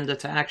not an agenda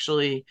to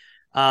actually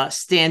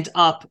stand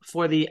up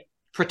for the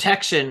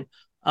protection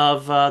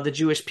of the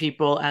Jewish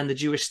people and the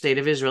Jewish state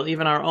of Israel,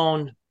 even our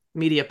own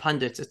media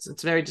pundits.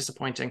 It's very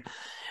disappointing.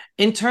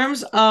 In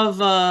terms of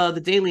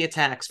the daily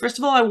attacks, first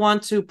of all, I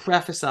want to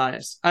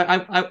preface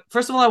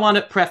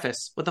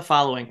with the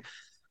following.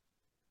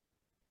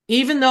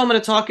 Even though I'm going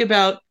to talk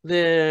about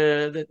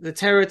the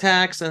terror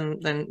attacks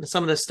and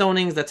some of the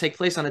stonings that take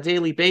place on a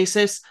daily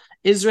basis,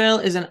 Israel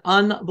is an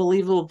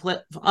unbelievable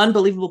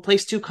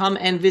place to come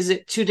and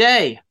visit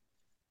today.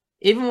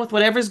 Even with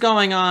whatever's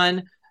going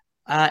on,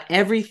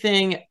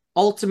 everything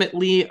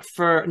ultimately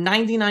for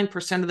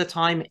 99% of the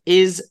time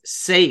is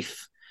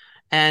safe.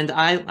 And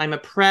I'm a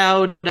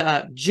proud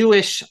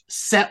Jewish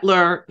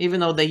settler,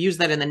 even though they use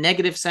that in the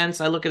negative sense.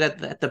 I look at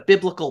it at the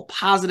biblical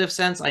positive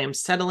sense. I am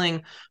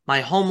settling my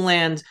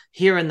homeland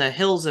here in the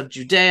hills of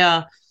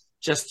Judea.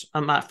 Just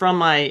from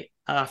my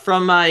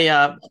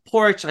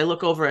porch, I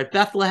look over at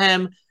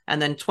Bethlehem,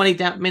 and then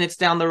 20 minutes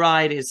down the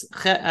road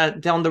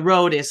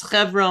is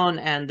Hebron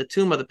and the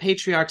tomb of the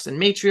patriarchs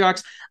and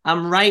matriarchs.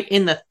 I'm right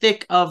in the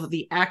thick of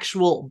the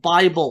actual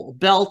Bible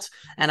Belt,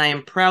 and I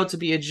am proud to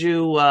be a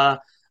Jew,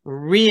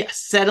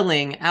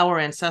 resettling our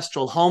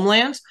ancestral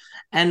homeland.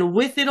 And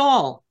with it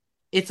all,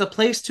 it's a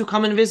place to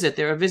come and visit.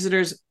 There are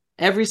visitors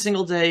every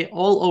single day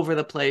all over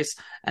the place,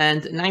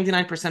 and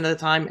 99% of the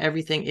time,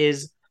 everything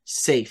is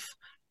safe.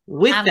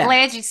 I'm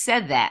glad you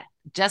said that,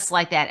 just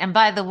like that. And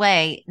by the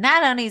way,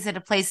 not only is it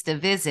a place to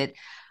visit,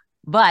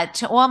 but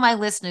to all my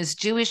listeners,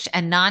 Jewish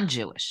and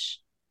non-Jewish,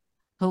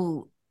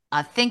 who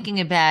are thinking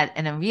about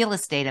a real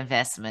estate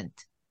investment,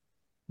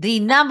 the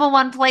number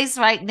one place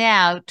right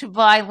now to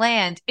buy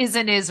land is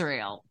in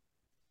Israel.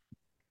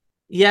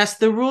 Yes,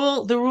 the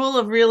rule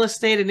of real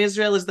estate in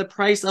Israel is the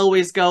price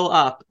always go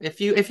up. If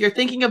you're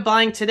thinking of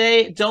buying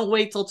today, don't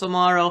wait till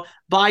tomorrow.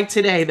 Buy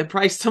today. The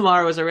price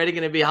tomorrow is already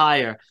going to be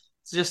higher.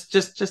 It's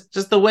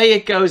just the way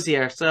it goes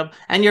here. So,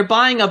 and you're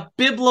buying a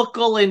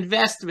biblical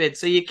investment,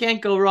 so you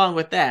can't go wrong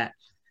with that.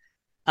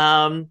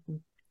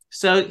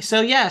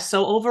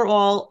 So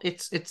overall,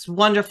 it's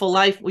wonderful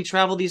life. We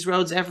travel these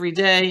roads every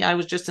day. I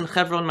was just in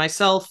Hebron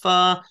myself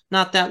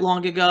not that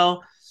long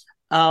ago.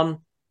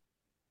 On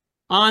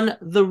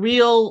the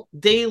real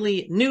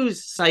daily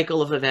news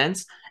cycle of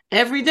events,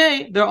 every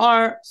day there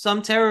are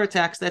some terror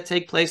attacks that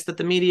take place that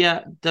the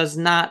media does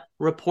not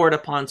report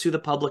upon to the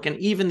public, and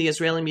even the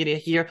Israeli media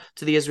here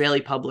to the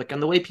Israeli public.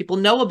 And the way people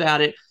know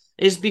about it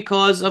is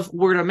because of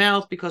word of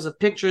mouth, because of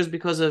pictures,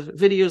 because of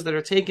videos that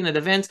are taken at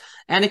events,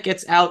 and it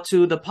gets out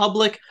to the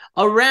public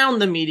around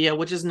the media,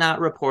 which is not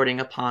reporting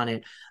upon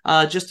it.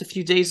 Just a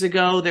few days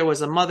ago, there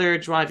was a mother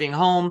driving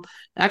home,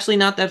 actually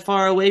not that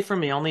far away from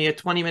me, only a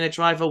 20-minute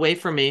drive away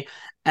from me.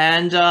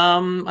 And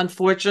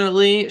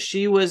unfortunately,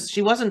 she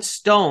wasn't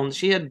stoned.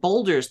 She had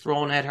boulders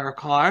thrown at her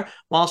car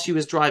while she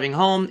was driving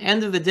home.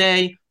 End of the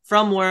day,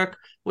 from work,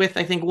 with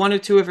I think one or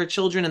two of her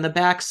children in the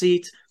back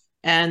seat.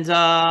 And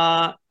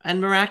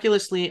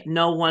miraculously,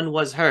 no one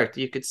was hurt.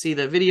 You could see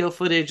the video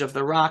footage of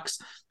the rocks.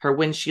 Her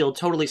windshield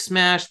totally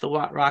smashed. The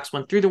rocks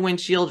went through the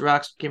windshield.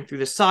 Rocks came through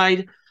the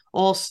side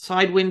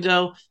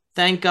window.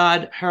 Thank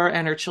God her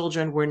and her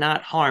children were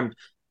not harmed.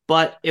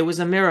 But it was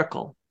a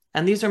miracle.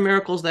 And these are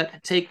miracles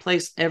that take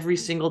place every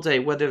single day,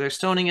 whether they're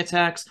stoning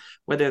attacks,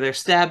 whether they're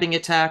stabbing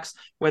attacks,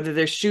 whether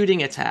they're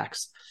shooting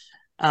attacks.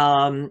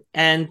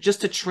 And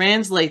just to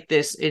translate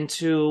this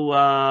into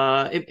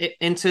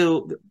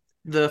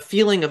the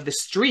feeling of the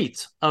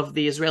street of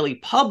the Israeli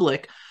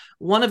public,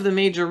 one of the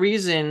major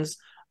reasons,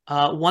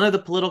 one of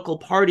the political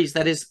parties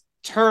that is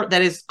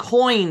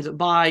coined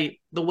by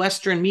the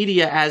Western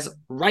media as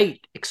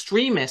right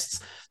extremists,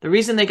 the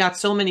reason they got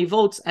so many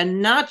votes,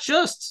 and not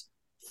just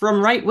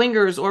from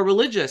right-wingers or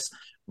religious,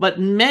 but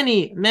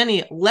many,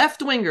 many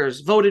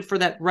left-wingers voted for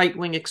that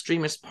right-wing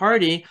extremist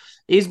party,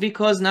 is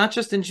because not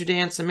just in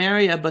Judea and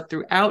Samaria, but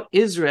throughout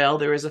Israel,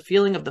 there is a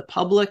feeling of the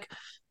public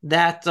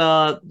that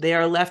they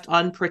are left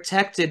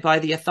unprotected by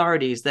the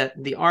authorities,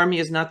 that the army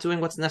is not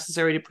doing what's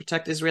necessary to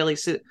protect Israeli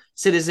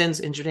citizens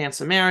in Judea and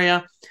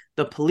Samaria.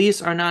 The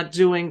police are not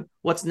doing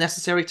what's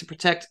necessary to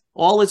protect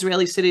all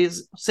Israeli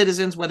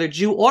citizens, whether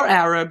Jew or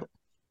Arab,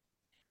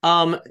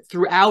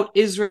 throughout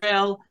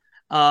Israel.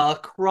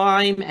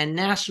 Crime and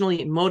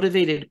nationally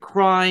motivated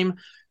crime,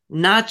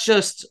 not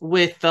just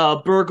with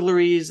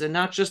burglaries and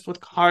not just with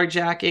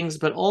carjackings,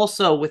 but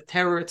also with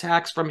terror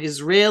attacks from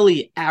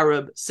Israeli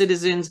Arab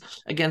citizens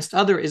against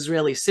other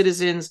Israeli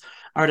citizens,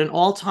 are at an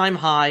all-time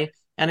high.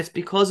 And it's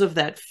because of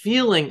that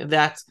feeling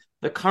that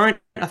the current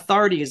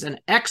authorities and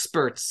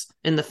experts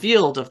in the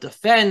field of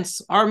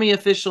defense, army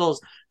officials,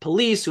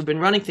 police who've been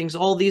running things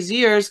all these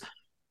years,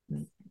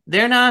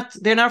 They're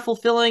not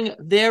fulfilling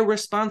their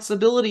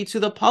responsibility to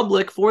the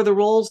public for the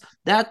roles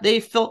that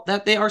they felt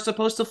that they are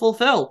supposed to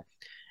fulfill.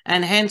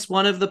 And hence,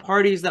 one of the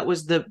parties that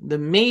was the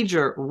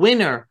major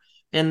winner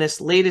in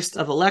this latest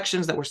of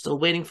elections that we're still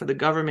waiting for the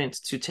government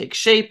to take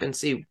shape and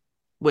see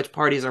which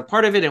parties are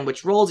part of it and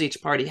which roles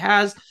each party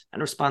has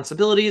and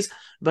responsibilities.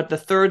 But the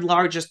third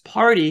largest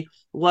party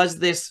was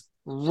this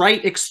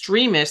right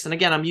extremist. And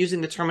again, I'm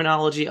using the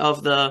terminology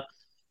of the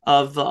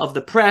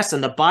press,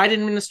 and the Biden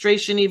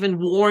administration even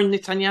warned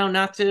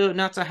Netanyahu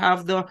not to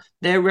have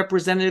their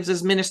representatives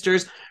as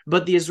ministers,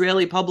 but the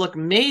Israeli public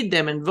made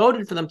them and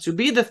voted for them to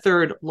be the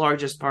third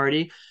largest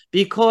party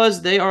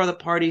because they are the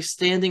party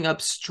standing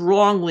up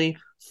strongly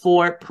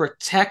for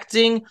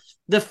protecting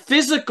the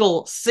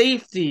physical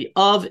safety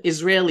of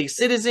Israeli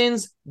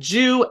citizens,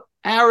 Jew,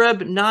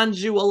 Arab,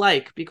 non-Jew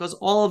alike, because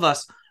all of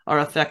us are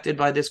affected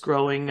by this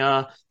growing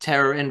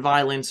terror and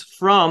violence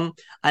from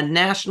a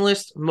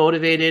nationalist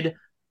motivated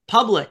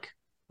public,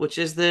 which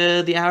is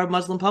the Arab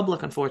Muslim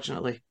public,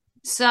 unfortunately.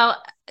 So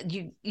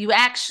you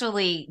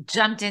actually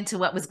jumped into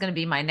what was going to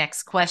be my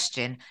next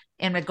question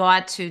in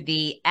regard to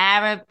the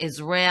Arab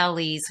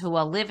Israelis who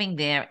are living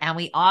there, and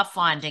we are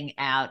finding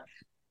out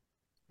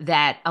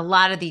that a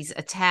lot of these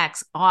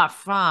attacks are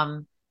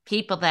from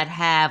people that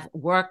have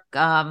work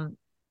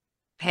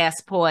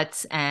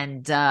passports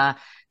and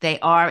they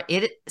are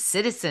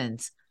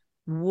citizens.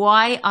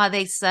 Why are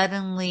they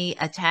suddenly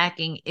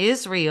attacking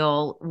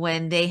Israel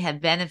when they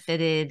have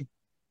benefited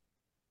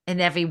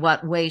in every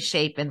way,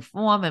 shape, and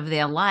form of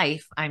their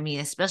life? I mean,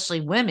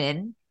 especially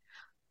women.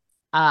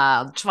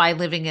 Try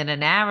living in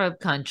an Arab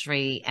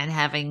country and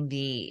having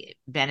the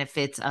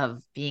benefits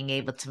of being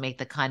able to make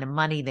the kind of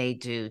money they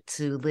do,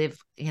 to live,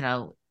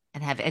 and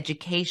have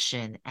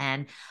education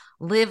and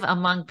live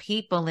among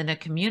people in a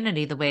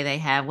community the way they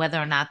have, whether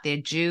or not they're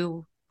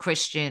Jew,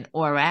 Christian,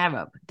 or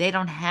Arab. They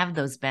don't have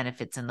those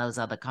benefits in those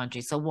other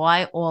countries. So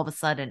why all of a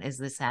sudden is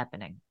this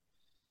happening?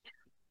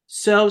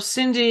 So,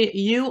 Cindy,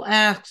 you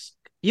ask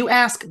the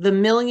 $1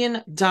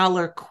 million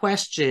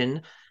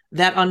question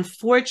that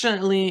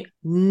unfortunately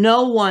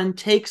no one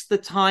takes the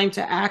time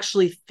to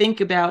actually think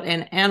about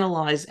and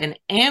analyze and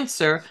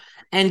answer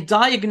and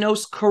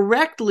diagnose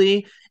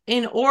correctly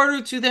in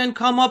order to then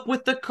come up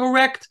with the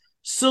correct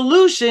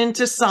solution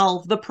to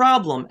solve the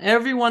problem.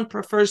 Everyone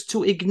prefers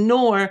to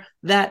ignore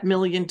that $1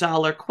 million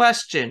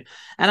question.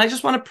 And I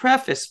just want to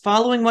preface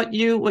following what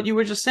you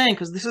were just saying,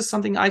 because this is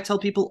something I tell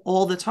people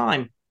all the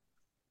time.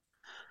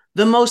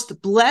 The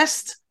most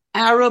blessed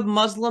Arab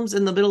Muslims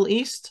in the Middle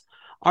East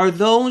are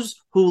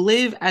those who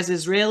live as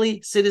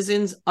Israeli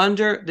citizens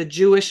under the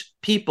Jewish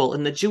people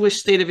in the Jewish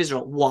state of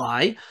Israel.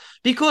 Why?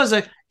 Because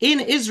in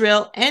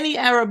Israel, any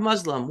Arab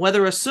Muslim,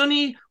 whether a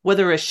Sunni,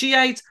 whether a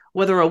Shiite,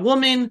 whether a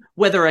woman,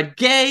 whether a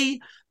gay,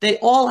 they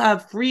all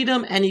have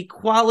freedom and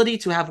equality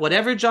to have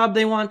whatever job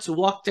they want, to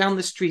walk down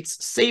the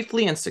streets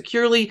safely and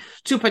securely,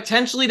 to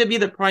potentially to be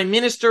the prime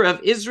minister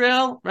of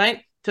Israel,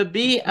 right? To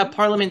be a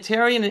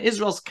parliamentarian in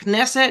Israel's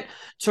Knesset,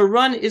 to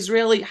run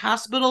Israeli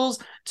hospitals,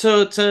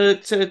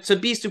 to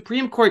be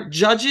Supreme Court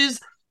judges.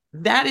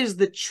 That is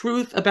the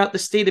truth about the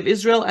state of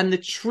Israel and the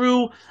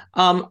true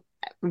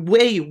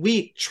way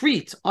we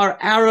treat our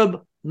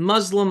Arab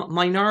Muslim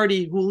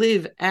minority who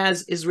live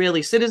as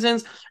Israeli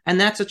citizens. And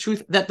that's a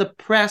truth that the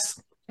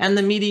press and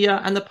the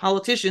media and the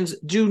politicians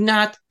do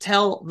not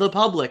tell the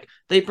public.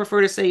 They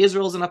prefer to say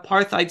Israel's an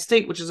apartheid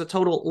state, which is a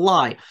total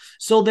lie.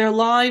 So their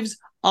lives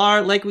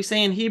are, like we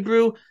say in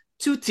Hebrew,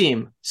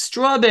 tutim,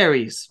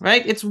 strawberries,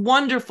 right? It's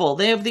wonderful.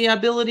 They have the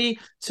ability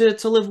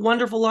to live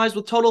wonderful lives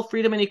with total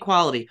freedom and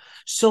equality.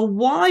 So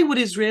why would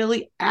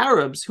Israeli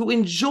Arabs who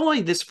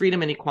enjoy this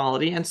freedom and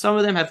equality, and some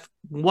of them have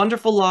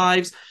wonderful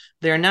lives,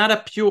 they're not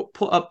a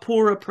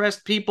poor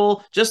oppressed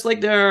people, just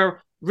like there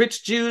are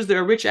rich Jews,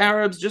 there are rich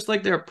Arabs, just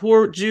like there are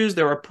poor Jews,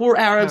 there are poor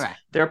Arabs. Correct.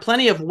 There are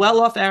plenty of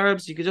well-off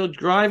Arabs. You could go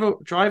drive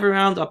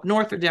around up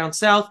north or down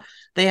south.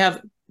 They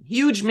have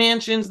huge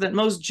mansions that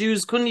most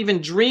Jews couldn't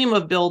even dream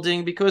of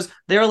building because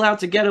they're allowed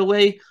to get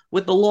away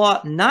with the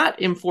law not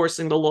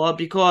enforcing the law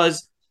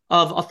because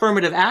of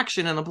affirmative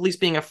action and the police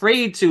being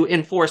afraid to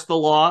enforce the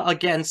law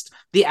against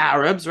the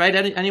Arabs, right?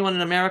 Anyone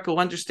in America who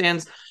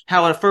understands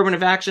how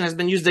affirmative action has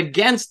been used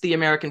against the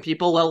American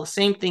people, well,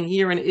 same thing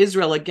here in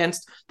Israel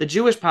against the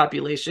Jewish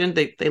population.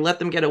 They let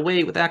them get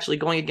away with actually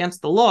going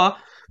against the law.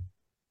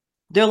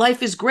 Their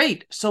life is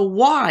great. So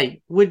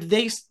why would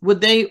they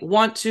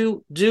want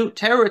to do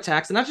terror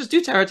attacks? And not just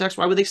do terror attacks,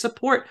 why would they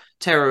support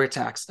terror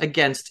attacks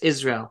against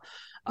Israel?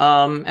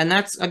 And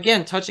that's,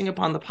 again, touching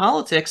upon the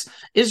politics.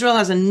 Israel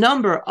has a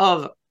number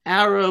of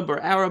Arab or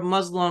Arab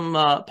Muslim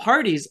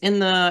parties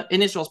in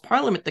Israel's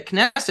parliament, the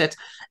Knesset,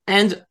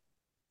 and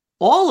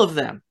all of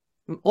them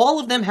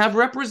have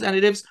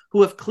representatives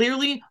who have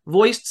clearly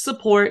voiced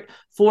support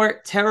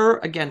for terror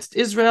against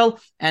Israel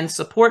and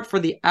support for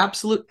the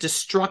absolute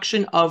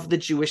destruction of the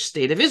Jewish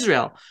state of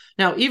Israel.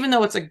 Now, even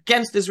though it's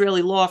against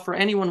Israeli law for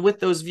anyone with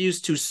those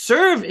views to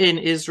serve in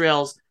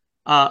Israel's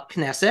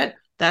Knesset,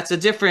 that's a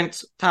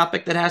different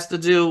topic that has to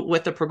do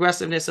with the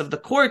progressiveness of the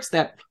courts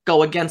that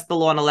go against the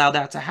law and allow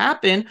that to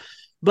happen.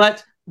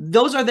 But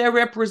Those are their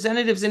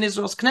representatives in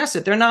Israel's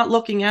Knesset. They're not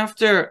looking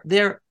after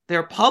their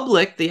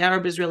public, the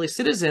Arab Israeli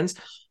citizens.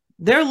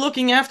 They're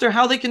looking after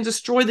how they can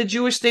destroy the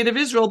Jewish state of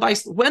Israel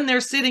when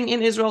they're sitting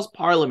in Israel's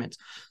parliament.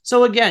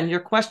 So again,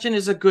 your question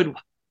is a good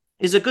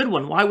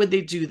one. Why would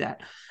they do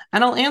that?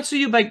 And I'll answer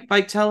you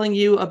by telling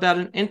you about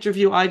an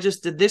interview I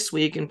just did this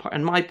week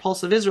in my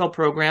Pulse of Israel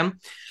program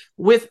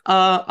with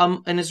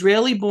an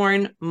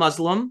Israeli-born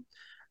Muslim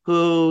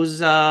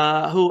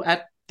who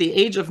at the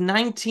age of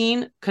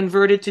 19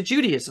 converted to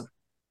Judaism.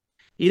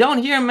 You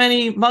don't hear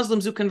many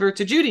Muslims who convert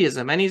to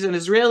Judaism, and he's an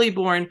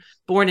Israeli-born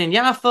in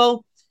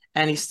Yafo,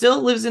 and he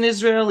still lives in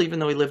Israel, even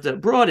though he lived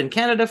abroad in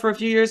Canada for a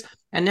few years,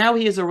 and now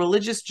he is a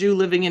religious Jew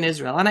living in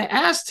Israel. And I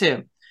asked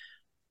him,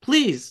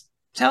 please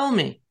tell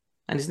me,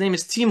 and his name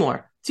is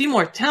Timur,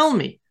 tell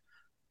me,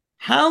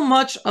 how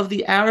much of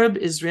the Arab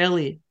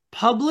Israeli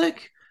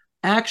public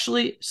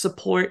actually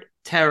support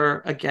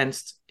terror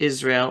against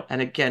Israel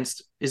and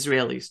against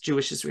Israelis,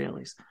 Jewish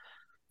Israelis?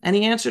 And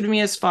he answered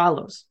me as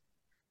follows.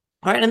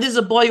 All right, and this is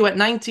a boy who at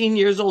 19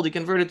 years old, he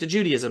converted to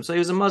Judaism. So he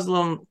was a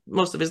Muslim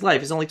most of his life.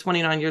 He's only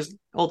 29 years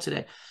old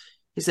today.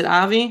 He said,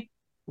 Avi,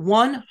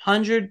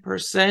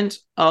 100%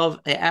 of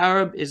the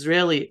Arab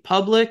Israeli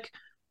public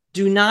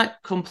do not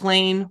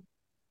complain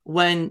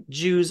when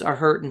Jews are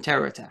hurt in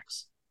terror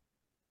attacks.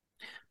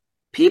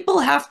 People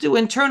have to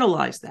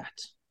internalize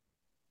that,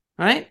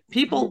 right?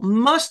 People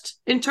must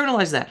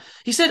internalize that.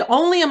 He said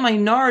only a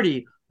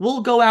minority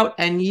will go out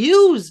and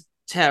use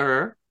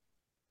terror,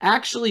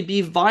 actually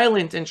be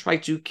violent and try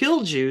to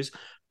kill Jews,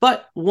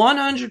 but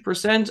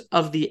 100%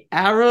 of the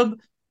Arab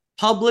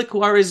public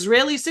who are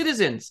Israeli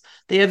citizens,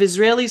 they have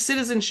Israeli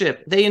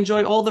citizenship, they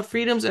enjoy all the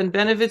freedoms and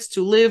benefits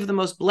to live the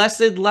most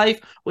blessed life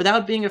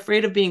without being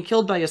afraid of being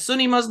killed by a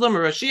Sunni Muslim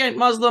or a Shiite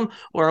Muslim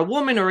or a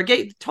woman or a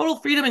gay, total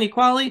freedom and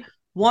equality.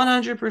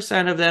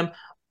 100% of them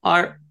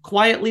are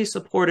quietly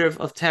supportive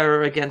of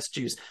terror against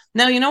Jews.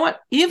 Now, you know what?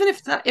 Even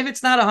if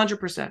it's not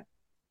 100%,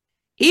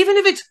 even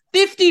if it's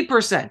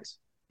 50%,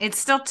 it's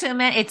still too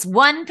many. It's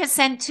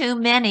 1% too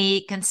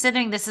many,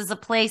 considering this is a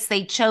place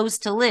they chose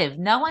to live.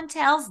 No one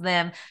tells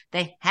them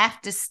they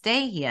have to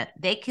stay here.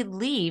 They could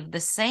leave the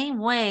same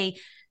way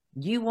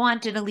you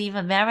wanted to leave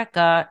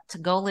America to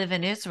go live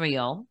in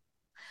Israel,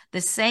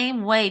 the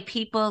same way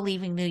people are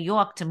leaving New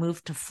York to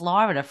move to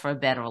Florida for a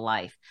better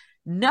life.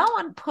 No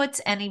one puts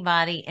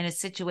anybody in a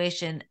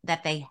situation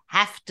that they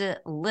have to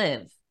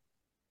live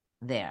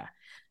there.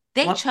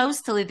 They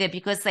chose to live there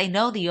because they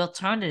know the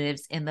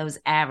alternatives in those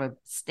Arab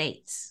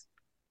states.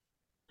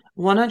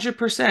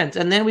 100%.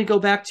 And then we go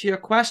back to your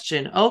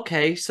question.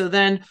 Okay, so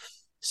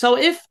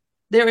if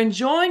they're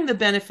enjoying the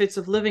benefits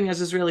of living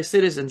as Israeli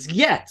citizens,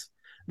 yet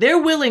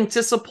they're willing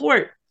to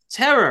support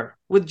terror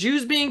with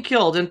Jews being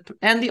killed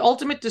and the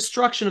ultimate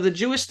destruction of the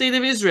Jewish state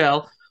of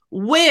Israel,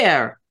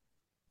 where,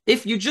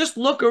 if you just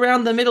look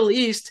around the Middle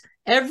East,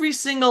 every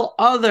single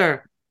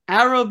other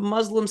Arab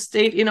Muslim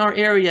state in our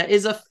area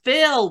is a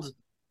failed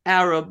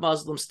Arab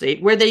Muslim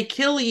state where they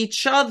kill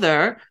each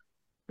other.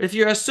 If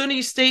you're a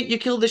Sunni state, you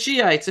kill the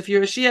Shiites. If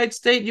you're a Shiite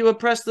state, you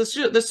oppress the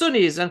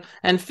Sunnis,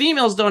 and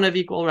females don't have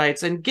equal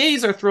rights, and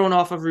gays are thrown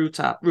off of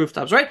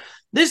rooftops, right?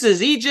 This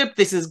is Egypt,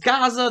 this is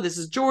Gaza, this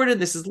is Jordan,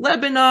 this is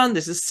Lebanon,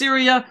 this is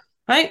Syria,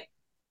 right?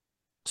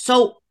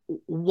 So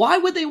why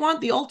would they want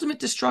the ultimate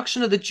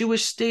destruction of the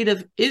Jewish state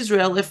of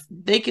Israel if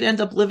they could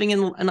end up living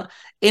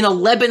in a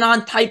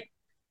Lebanon-type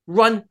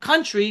run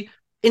country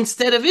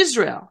instead of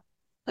Israel?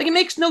 Like, it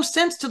makes no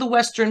sense to the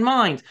Western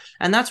mind.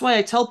 And that's why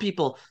I tell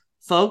people,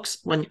 folks,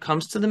 when it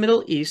comes to the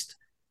Middle East,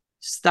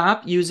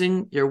 stop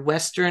using your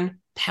Western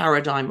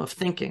paradigm of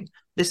thinking.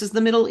 This is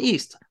the Middle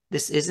East.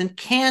 This isn't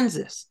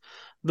Kansas.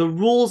 The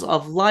rules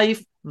of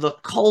life, the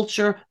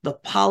culture, the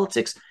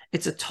politics,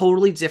 it's a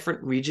totally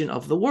different region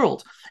of the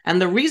world.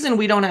 And the reason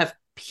we don't have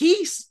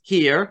peace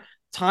here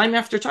time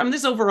after time,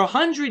 this is over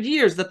 100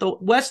 years that the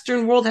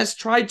Western world has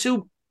tried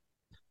to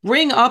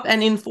bring up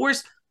and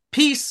enforce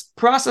peace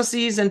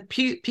processes and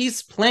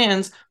peace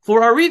plans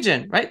for our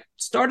region, right?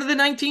 Started the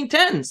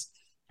 1910s,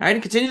 right?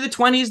 And continue the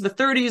 20s, the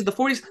 30s, the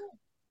 40s,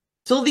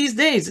 till these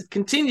days. It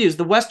continues.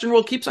 The Western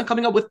world keeps on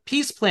coming up with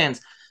peace plans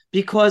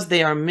because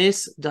they are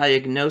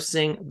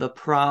misdiagnosing the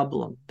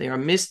problem. They are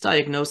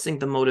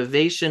misdiagnosing the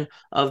motivation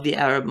of the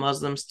Arab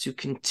Muslims to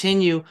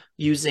continue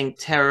using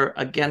terror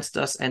against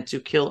us and to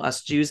kill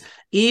us Jews,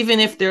 even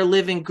if they're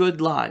living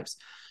good lives.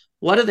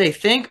 What do they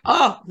think?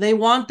 Oh, they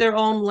want their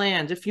own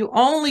land. If you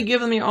only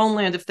give them your own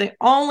land, if they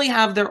only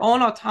have their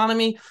own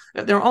autonomy,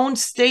 their own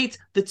state,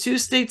 the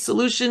two-state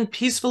solution,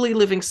 peacefully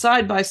living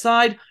side by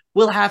side,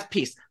 we'll have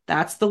peace.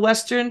 That's the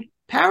Western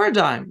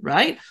paradigm,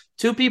 right?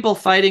 Two people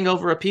fighting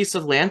over a piece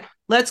of land.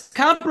 Let's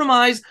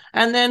compromise,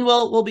 and then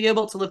we'll be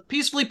able to live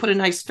peacefully, put a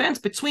nice fence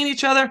between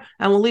each other,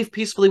 and we'll live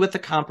peacefully with the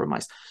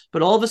compromise.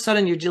 But all of a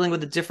sudden, you're dealing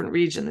with a different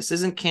region. This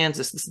isn't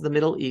Kansas. This is the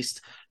Middle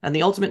East. And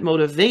the ultimate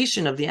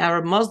motivation of the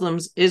Arab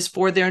Muslims is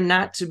for there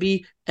not to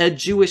be a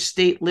Jewish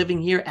state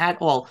living here at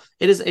all.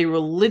 It is a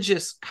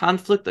religious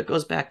conflict that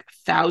goes back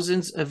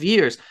thousands of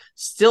years.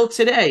 Still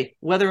today,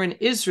 whether in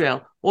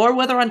Israel or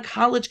whether on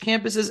college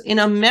campuses in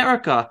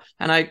America,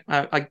 and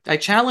I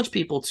challenge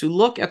people to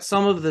look at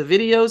some of the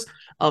videos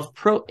of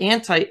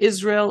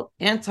anti-Israel,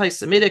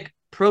 anti-Semitic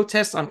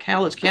protests on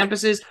college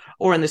campuses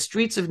or in the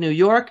streets of New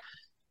York.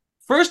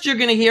 First, you're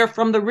going to hear,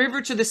 from the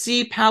river to the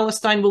sea,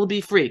 Palestine will be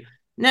free.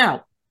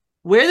 Now,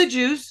 where are the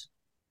Jews?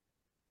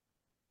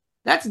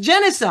 That's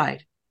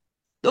genocide.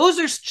 Those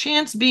are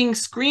chants being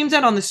screamed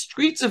at on the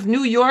streets of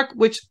New York,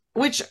 which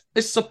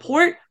is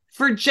support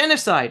for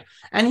genocide.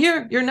 And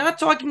here, you're not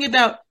talking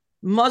about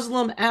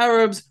Muslim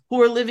Arabs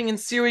who are living in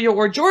Syria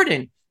or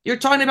Jordan. You're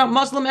talking about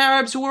Muslim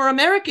Arabs who are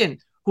American,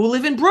 who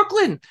live in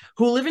Brooklyn,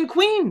 who live in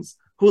Queens,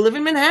 who live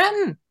in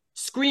Manhattan,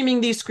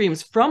 screaming these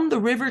screams. From the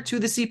river to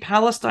the sea,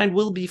 Palestine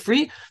will be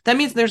free. That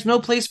means there's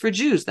no place for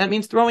Jews. That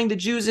means throwing the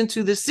Jews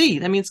into the sea.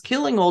 That means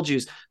killing all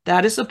Jews.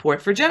 That is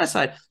support for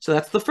genocide. So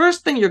that's the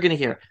first thing you're going to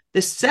hear.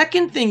 The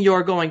second thing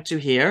you're going to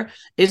hear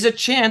is a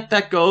chant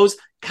that goes,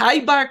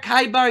 Kaibar,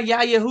 Kaibar,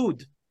 Ya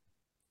Yehud.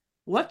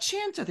 What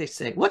chant are they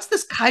saying? What's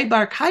this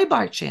Kaibar,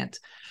 Kaibar chant?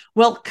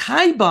 Well,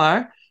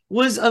 Kaibar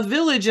was a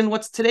village in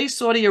what's today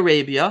Saudi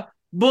Arabia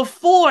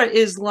before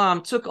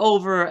Islam took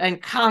over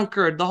and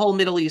conquered the whole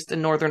Middle East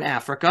and Northern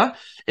Africa.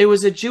 It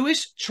was a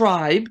Jewish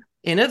tribe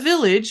in a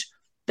village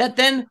that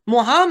then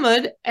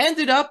Muhammad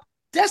ended up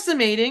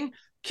decimating,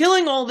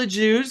 killing all the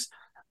Jews,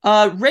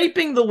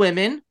 raping the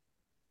women.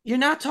 You're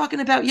not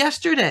talking about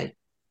yesterday.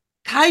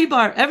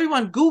 Kaibar,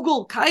 everyone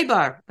Google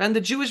Kaibar and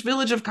the Jewish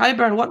village of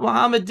Kaibar and what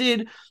Muhammad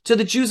did to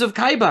the Jews of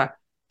Kaibar.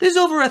 This is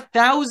over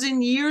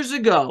 1,000 years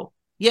ago.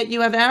 Yet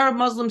you have Arab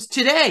Muslims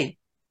today,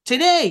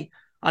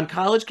 on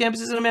college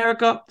campuses in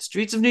America,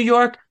 streets of New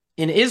York,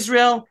 in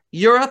Israel,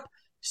 Europe,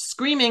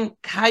 screaming,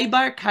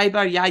 Kaibar,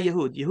 Kaibar, Ya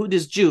Yehud. Yehud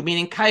is Jew,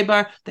 meaning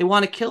Kaibar, they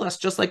want to kill us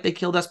just like they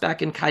killed us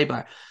back in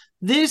Kaibar.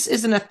 This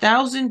is an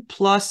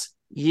 1,000+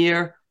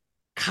 year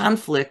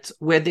conflict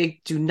where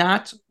they do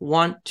not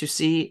want to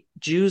see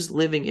Jews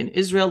living in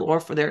Israel, or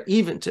for their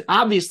even to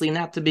obviously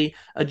not to be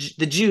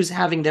the Jews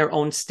having their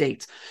own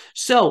state.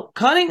 So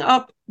cutting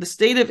up the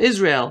state of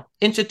Israel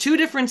into two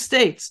different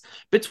states,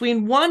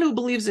 between one who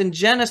believes in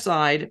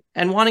genocide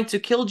and wanting to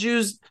kill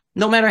Jews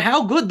no matter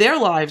how good their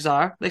lives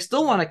are, they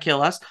still want to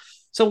kill us.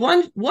 So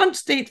one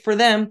state for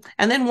them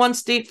and then one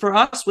state for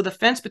us with a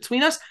fence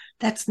between us,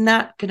 that's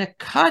not going to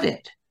cut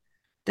it.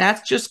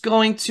 That's just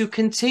going to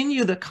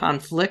continue the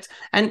conflict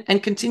and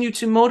continue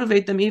to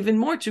motivate them even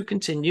more to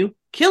continue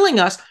killing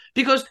us,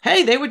 because,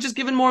 hey, they were just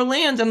given more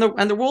land, and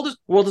the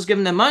world is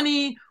giving them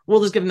money,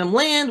 world is giving them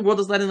land,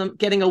 world is letting them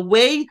getting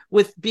away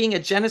with being a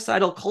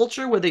genocidal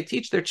culture where they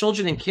teach their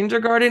children in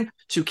kindergarten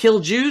to kill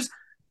Jews.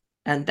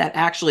 And that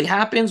actually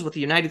happens with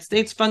the United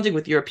States funding,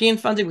 with European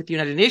funding, with the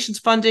United Nations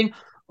funding.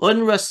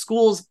 UNRWA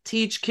schools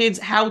teach kids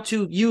how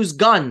to use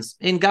guns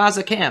in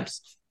Gaza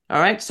camps.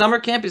 All right. Summer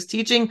camp is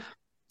teaching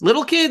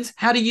little kids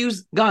how to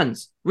use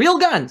guns, real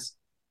guns,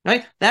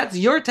 right? That's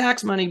your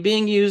tax money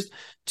being used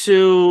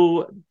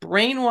to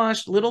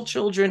brainwash little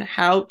children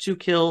how to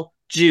kill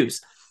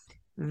Jews.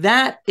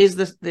 That is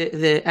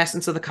the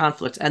essence of the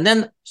conflict. And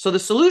then, so the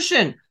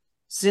solution,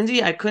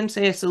 Cindy, I couldn't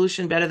say a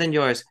solution better than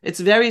yours. It's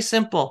very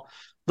simple.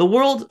 The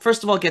world,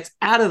 first of all, gets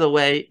out of the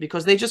way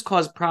because they just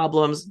cause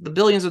problems. The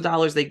billions of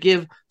dollars they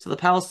give to the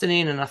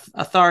Palestinian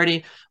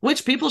Authority,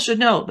 which people should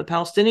know, the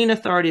Palestinian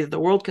Authority that the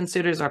world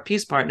considers our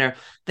peace partner,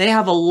 they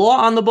have a law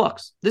on the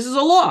books. This is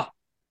a law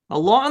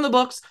on the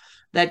books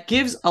that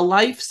gives a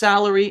life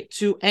salary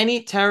to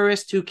any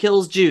terrorist who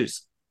kills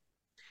Jews.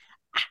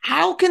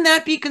 How can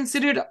that be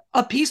considered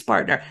a peace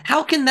partner?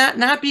 How can that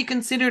not be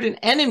considered an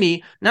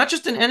enemy, not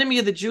just an enemy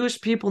of the Jewish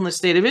people in the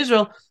state of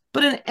Israel,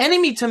 but an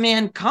enemy to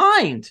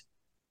mankind?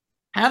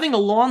 Having a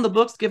law on the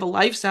books give a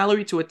life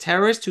salary to a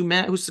terrorist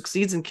who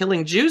succeeds in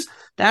killing Jews,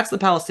 that's the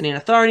Palestinian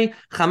Authority,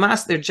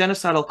 Hamas, their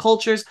genocidal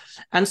cultures.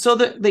 And so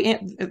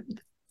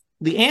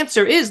the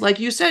answer is, like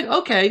you said,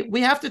 okay,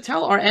 we have to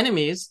tell our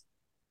enemies,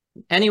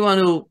 anyone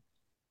who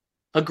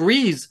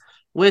agrees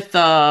with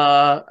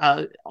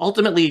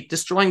ultimately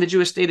destroying the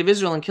Jewish state of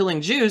Israel and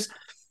killing Jews,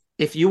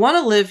 if you want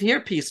to live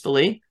here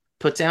peacefully,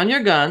 put down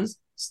your guns,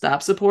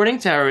 stop supporting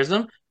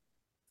terrorism,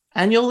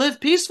 and you'll live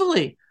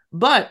peacefully.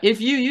 But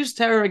if you use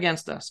terror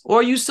against us,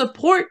 or you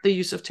support the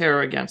use of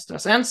terror against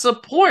us and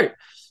support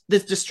the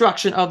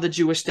destruction of the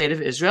Jewish state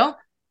of Israel,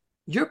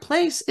 your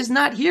place is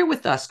not here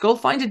with us. Go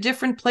find a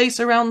different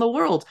place around the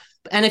world.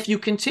 And if you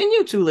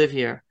continue to live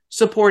here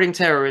supporting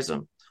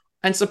terrorism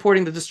and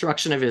supporting the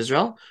destruction of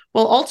Israel,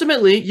 well,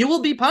 ultimately, you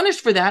will be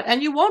punished for that,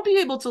 and you won't be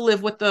able to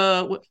live with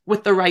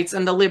the rights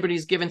and the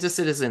liberties given to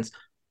citizens.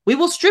 We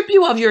will strip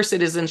you of your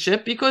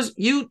citizenship because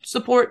you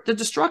support the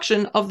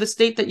destruction of the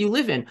state that you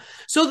live in.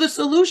 So the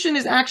solution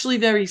is actually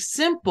very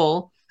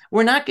simple.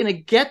 we're not going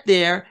to get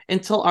there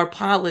until our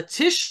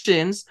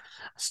politicians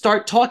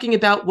start talking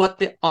about what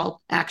the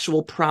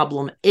actual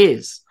problem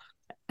is.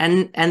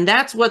 And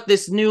that's what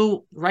this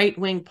new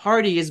right-wing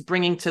party is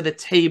bringing to the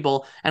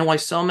table, and why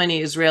so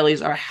many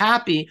Israelis are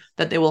happy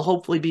that they will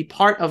hopefully be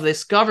part of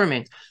this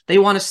government. They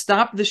want to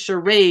stop the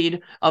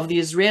charade of the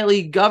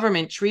Israeli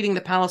government treating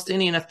the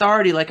Palestinian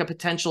Authority like a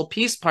potential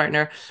peace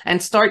partner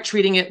and start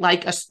treating it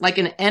like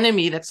an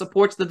enemy that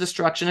supports the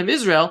destruction of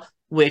Israel,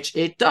 which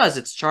it does.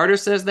 Its charter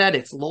says that,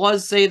 its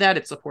laws say that,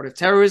 its support of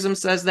terrorism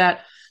says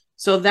that.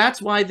 So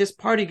that's why this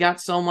party got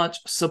so much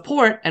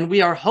support, and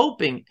we are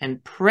hoping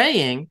and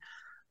praying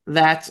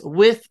that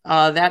with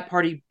that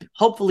party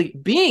hopefully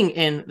being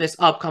in this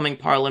upcoming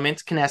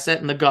parliament, Knesset,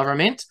 and the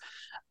government,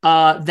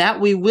 that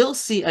we will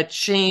see a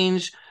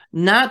change,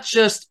 not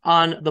just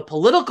on the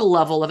political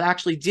level of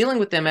actually dealing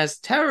with them as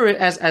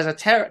a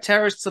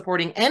terrorist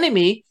supporting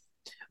enemy,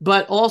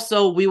 but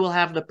also we will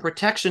have the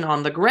protection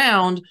on the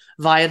ground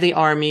via the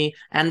army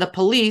and the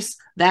police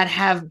that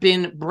have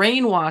been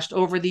brainwashed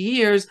over the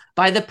years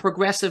by the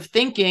progressive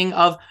thinking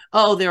of,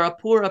 oh, they're a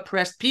poor,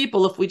 oppressed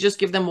people. If we just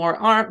give them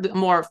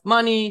more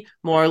money,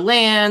 more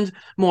land,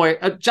 more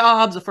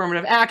jobs,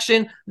 affirmative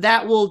action,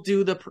 that will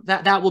do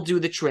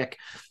the trick.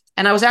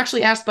 And I was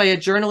actually asked by a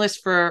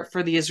journalist for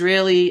the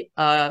Israeli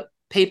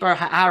paper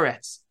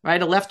Haaretz,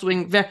 right, a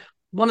left-wing,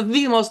 one of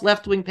the most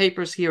left-wing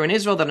papers here in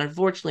Israel that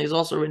unfortunately is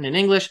also written in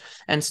English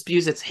and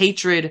spews its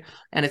hatred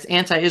and its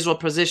anti-Israel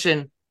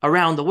position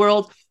around the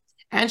world.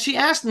 And she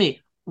asked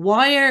me,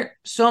 why are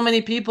so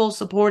many people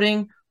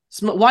supporting,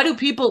 why do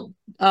people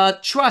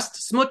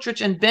trust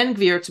Smotrich and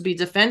Ben-Gvir to be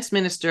defense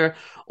minister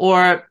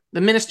or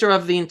the minister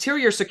of the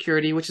interior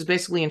security, which is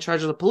basically in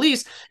charge of the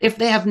police, if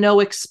they have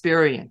no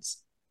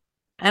experience?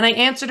 And I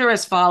answered her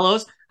as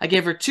follows. I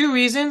gave her two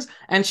reasons,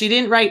 and she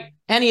didn't write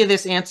any of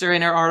this answer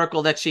in her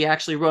article that she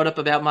actually wrote up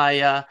about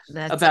my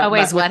that's about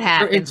always my, what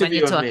happens when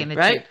you're talking to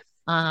right?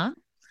 Uh-huh.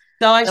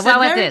 So I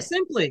said very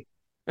simply,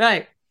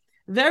 right?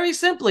 Very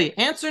simply,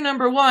 answer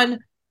number one,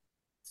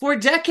 for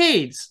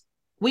decades,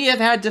 we have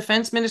had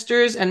defense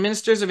ministers and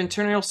ministers of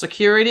internal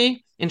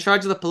security in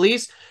charge of the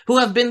police who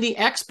have been the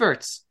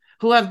experts,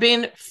 who have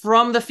been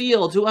from the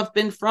field, who have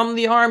been from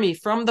the army,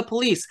 from the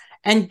police.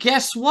 And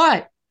guess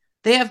what?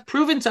 They have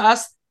proven to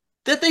us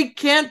that they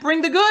can't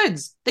bring the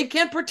goods. They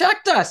can't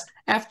protect us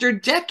after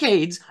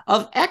decades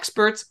of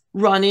experts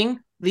running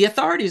the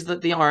authorities,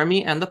 the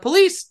army and the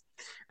police.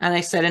 And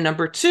I said in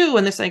number two,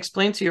 and this I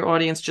explained to your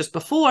audience just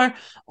before,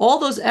 all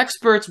those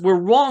experts were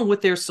wrong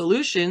with their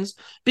solutions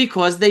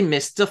because they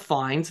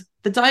misdefined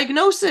the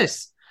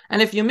diagnosis.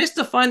 And if you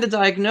misdefine the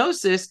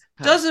diagnosis,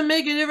 doesn't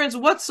make a difference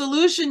what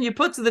solution you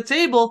put to the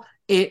table,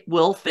 it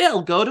will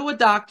fail. Go to a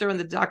doctor and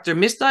the doctor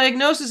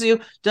misdiagnoses you,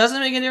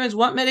 doesn't make a difference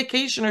what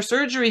medication or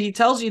surgery he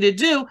tells you to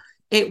do,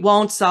 it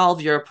won't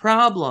solve your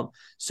problem.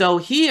 So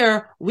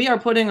here we are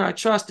putting our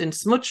trust in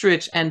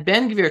Smotrich and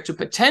Ben-Gvir to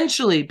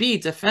potentially be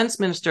defense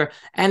minister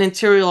and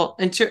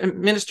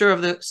minister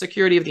of the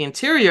security of the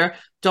interior.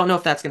 Don't know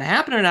if that's going to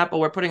happen or not, but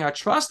we're putting our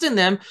trust in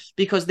them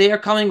because they are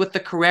coming with the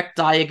correct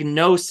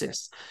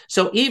diagnosis.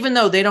 So even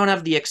though they don't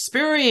have the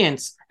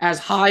experience as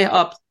high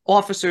up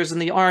officers in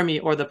the army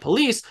or the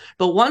police,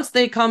 but once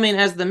they come in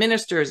as the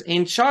ministers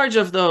in charge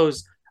of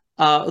those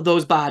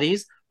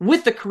bodies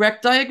with the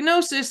correct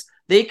diagnosis,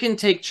 they can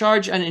take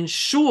charge and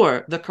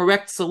ensure the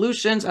correct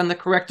solutions and the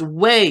correct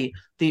way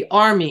the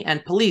army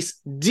and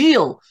police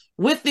deal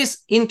with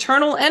this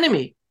internal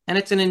enemy. And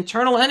it's an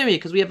internal enemy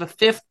because we have a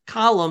fifth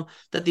column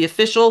that the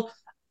official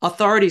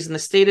authorities in the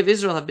state of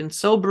Israel have been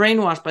so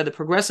brainwashed by the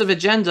progressive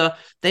agenda,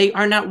 they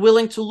are not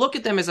willing to look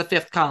at them as a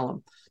fifth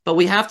column. But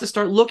we have to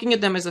start looking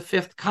at them as a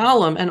fifth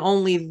column, and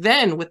only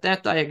then, with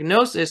that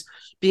diagnosis,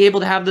 be able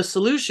to have the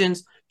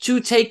solutions to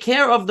take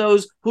care of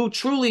those who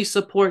truly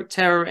support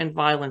terror and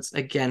violence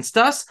against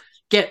us,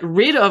 get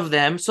rid of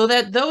them so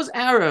that those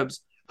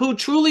Arabs who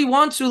truly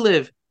want to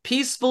live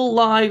peaceful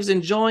lives,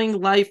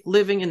 enjoying life,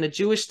 living in the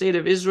Jewish state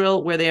of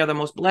Israel, where they are the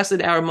most blessed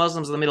Arab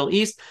Muslims of the Middle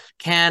East,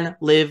 can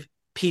live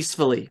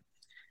peacefully.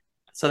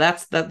 So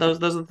those are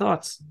the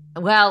thoughts.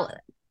 Well,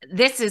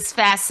 this is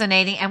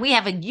fascinating, and we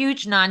have a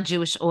huge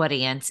non-Jewish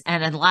audience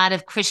and a lot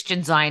of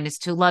Christian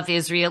Zionists who love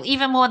Israel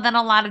even more than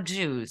a lot of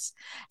Jews.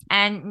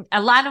 And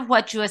a lot of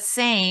what you are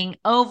saying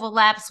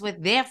overlaps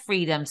with their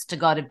freedoms to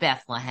go to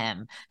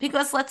Bethlehem.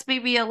 Because let's be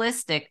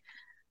realistic,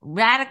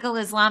 radical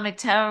Islamic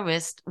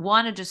terrorists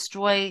want to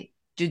destroy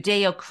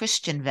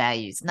Judeo-Christian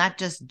values, not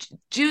just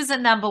Jews are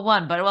number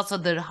one, but also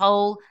the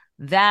whole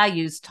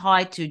values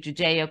tied to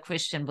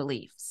Judeo-Christian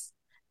beliefs.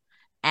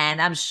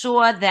 And I'm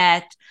sure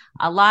that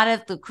a lot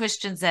of the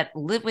Christians that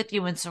live with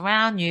you and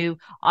surround you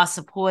are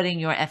supporting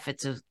your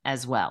efforts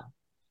as well.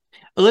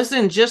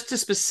 Listen, just to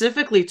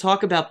specifically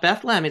talk about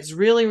Bethlehem, it's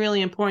really,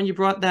 really important you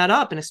brought that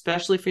up, and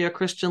especially for your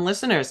Christian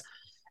listeners.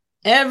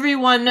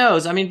 Everyone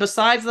knows, I mean,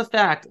 besides the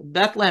fact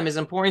Bethlehem is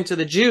important to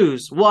the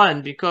Jews,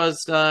 one,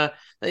 because so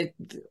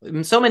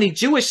many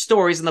Jewish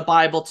stories in the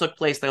Bible took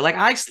place there. Like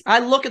I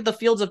look at the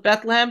fields of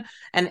Bethlehem,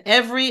 and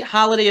every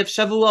holiday of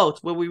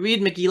Shavuot, where we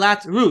read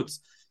Megillat Ruth,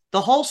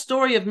 the whole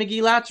story of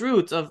Megillat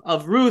Ruth,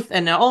 of Ruth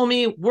and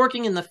Naomi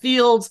working in the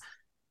fields,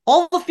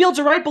 all the fields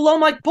are right below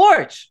my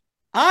porch.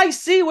 I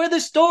see where the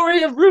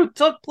story of Ruth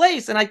took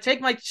place. And I take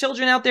my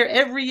children out there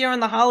every year on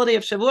the holiday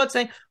of Shavuot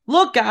saying,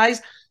 look,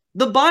 guys,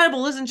 the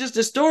Bible isn't just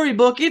a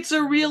storybook. It's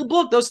a real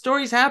book. Those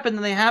stories happened,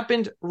 and they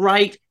happened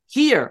right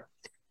here.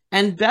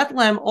 And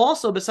Bethlehem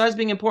also, besides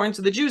being important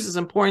to the Jews, is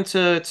important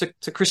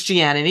to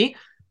Christianity.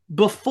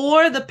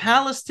 Before the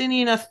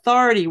Palestinian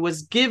Authority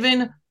was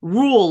given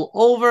rule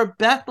over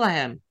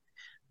Bethlehem,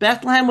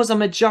 Bethlehem was a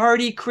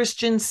majority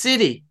Christian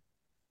city.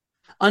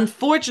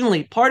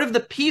 Unfortunately, part of the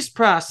peace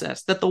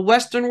process that the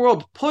Western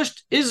world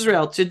pushed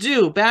Israel to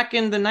do back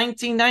in the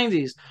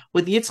 1990s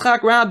with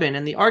Yitzhak Rabin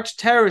and the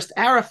arch-terrorist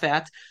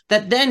Arafat,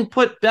 that then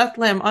put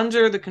Bethlehem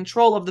under the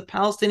control of the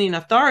Palestinian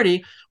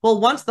Authority, well,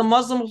 once the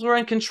Muslims were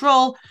in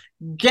control,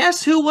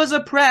 guess who was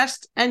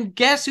oppressed and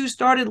guess who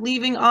started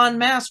leaving en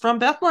masse from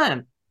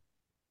Bethlehem?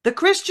 The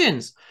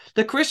Christians.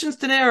 The Christians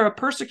today are a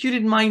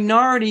persecuted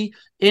minority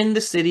in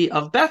the city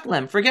of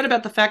Bethlehem. Forget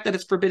about the fact that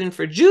it's forbidden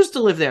for Jews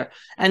to live there.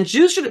 And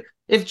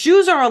if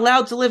Jews are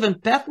allowed to live in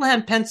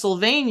Bethlehem,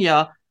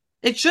 Pennsylvania,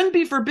 it shouldn't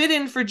be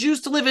forbidden for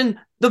Jews to live in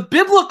the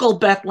biblical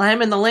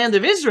Bethlehem in the land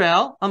of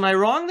Israel. Am I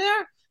wrong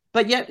there?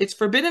 But yet it's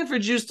forbidden for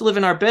Jews to live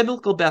in our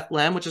biblical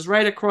Bethlehem, which is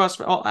right across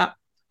off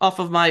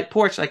of my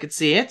porch. I could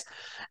see it.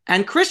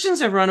 And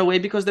Christians have run away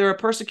because they're a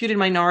persecuted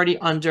minority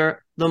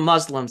under the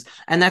Muslims.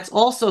 And that's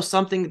also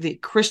something the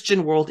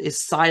Christian world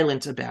is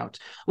silent about,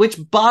 which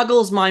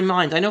boggles my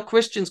mind. I know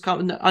Christians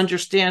come to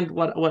understand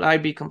what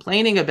I'd be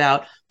complaining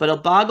about, but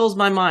it boggles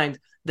my mind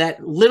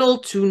that little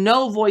to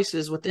no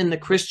voices within the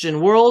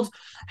Christian world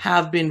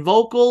have been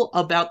vocal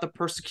about the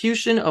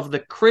persecution of the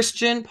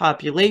Christian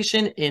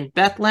population in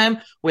Bethlehem,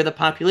 where the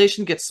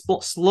population gets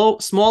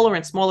smaller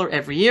and smaller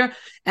every year.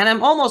 And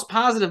I'm almost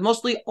positive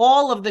mostly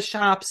all of the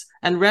shops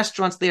and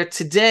restaurants there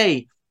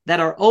today that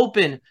are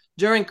open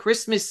during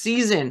Christmas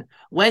season,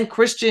 when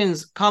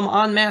Christians come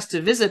en masse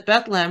to visit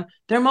Bethlehem,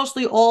 they're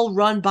mostly all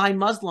run by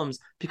Muslims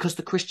because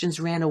the Christians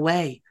ran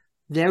away.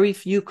 Very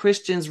few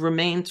Christians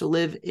remain to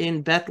live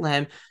in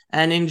Bethlehem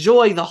and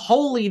enjoy the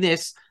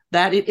holiness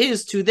that it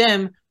is to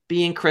them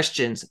being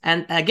Christians.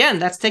 And again,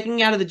 that's taking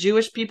it out of the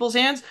Jewish people's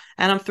hands,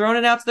 and I'm throwing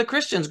it out to the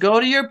Christians. Go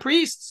to your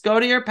priests, go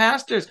to your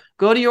pastors,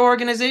 go to your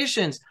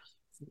organizations.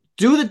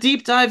 Do the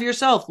deep dive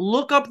yourself.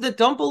 Look up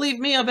don't believe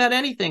me about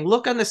anything.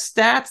 Look on the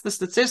stats, the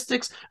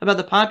statistics about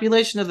the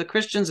population of the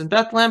Christians in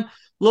Bethlehem.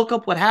 Look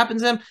up what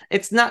happens to them.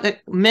 It's not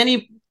that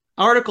many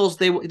articles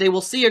they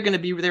will see are going to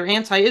be, they're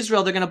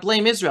anti-Israel, they're going to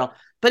blame Israel.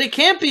 But it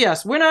can't be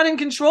us. We're not in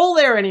control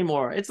there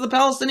anymore. It's the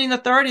Palestinian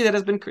Authority that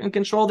has been in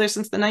control there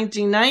since the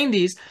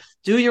 1990s.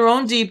 Do your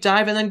own deep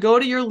dive and then go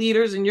to your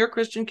leaders in your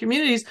Christian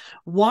communities.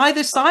 Why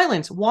the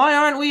silence? Why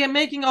aren't we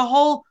making a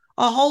whole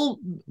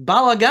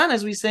balagan,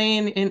 as we say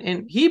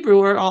in Hebrew,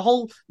 or a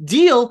whole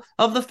deal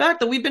of the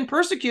fact that we've been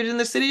persecuted in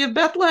the city of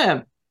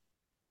Bethlehem?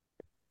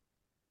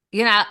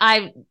 You know,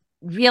 I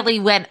really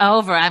went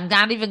over. I'm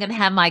not even going to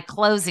have my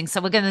closing. So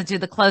we're going to do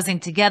the closing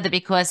together,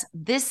 because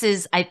this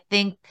is, I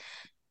think,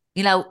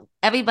 you know,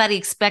 everybody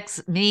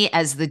expects me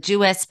as the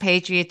Jewish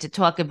patriot to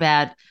talk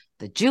about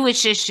the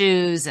Jewish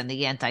issues and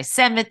the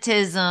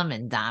anti-Semitism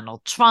and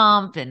Donald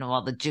Trump and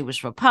all the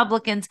Jewish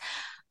Republicans.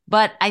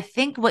 But I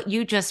think what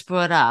you just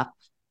brought up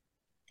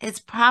is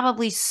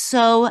probably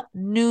so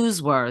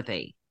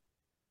newsworthy.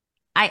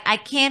 I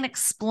can't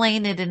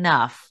explain it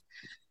enough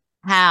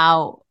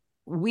how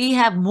we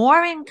have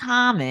more in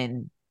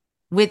common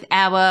with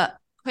our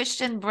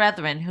Christian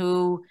brethren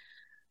who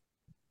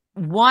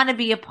want to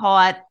be a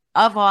part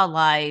of our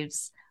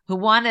lives, who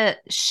want to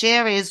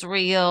share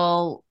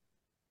Israel,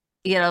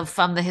 you know,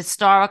 from the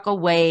historical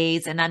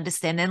ways and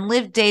understand and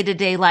live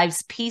day-to-day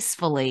lives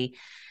peacefully.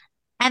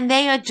 And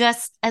they are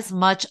just as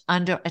much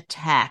under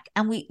attack.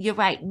 And you're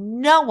right,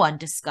 no one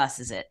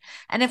discusses it.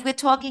 And if we're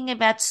talking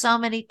about so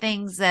many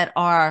things that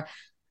are,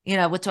 you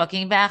know, we're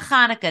talking about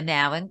Hanukkah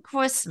now and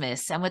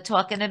Christmas, and we're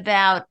talking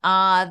about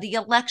the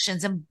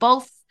elections in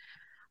both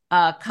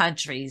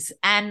countries.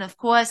 And of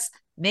course,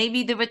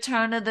 maybe the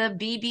return of the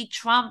Bibi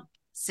Trump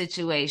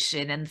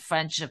situation and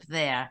friendship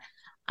there.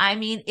 I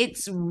mean,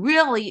 it's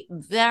really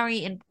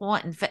very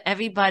important for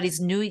everybody's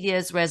New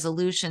Year's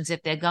resolutions,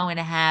 if they're going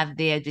to have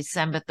their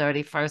December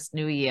 31st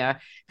New Year,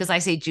 because I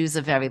say Jews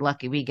are very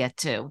lucky, we get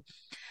two.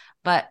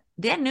 But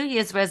their New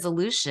Year's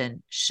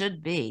resolution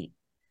should be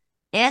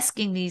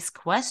asking these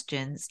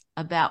questions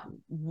about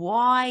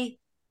why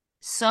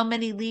so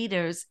many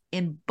leaders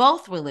in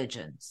both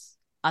religions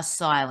are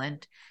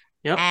silent,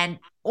 and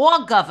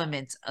all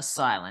governments are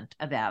silent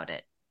about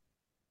it.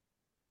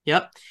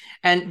 Yep.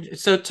 And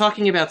so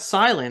talking about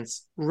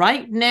silence,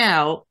 right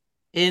now,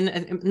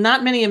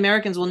 not many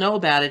Americans will know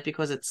about it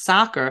because it's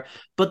soccer,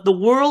 but the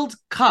World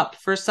Cup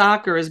for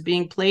soccer is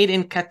being played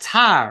in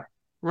Qatar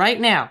right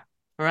now,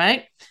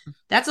 right?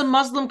 That's a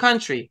Muslim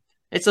country.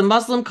 It's a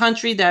Muslim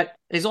country that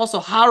is also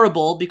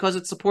horrible because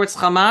it supports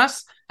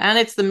Hamas, and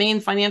it's the main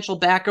financial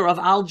backer of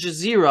Al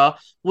Jazeera,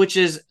 which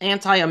is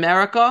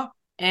anti-America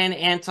and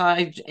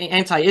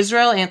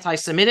anti-Israel,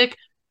 anti-Semitic.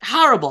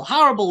 horrible,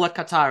 horrible what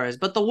Qatar is.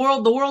 But the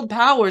world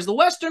powers, the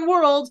Western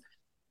world,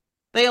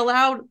 they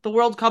allowed the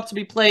World Cup to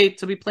be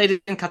played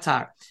in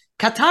Qatar.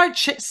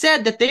 Qatar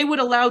said that they would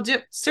allow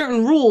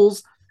certain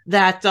rules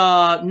that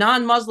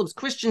non-Muslims,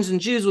 Christians and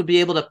Jews would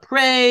be able to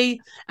pray,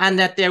 and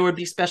that there would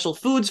be special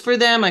foods for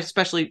them,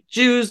 especially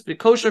Jews, the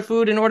kosher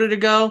food in order to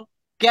go.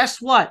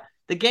 Guess what?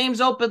 The games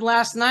opened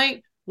last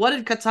night. What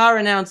did Qatar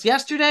announce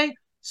yesterday?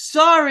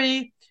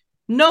 Sorry,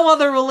 no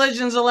other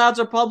religions allowed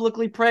to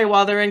publicly pray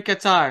while they're in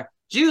Qatar.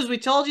 Jews, we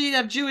told you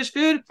have Jewish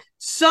food.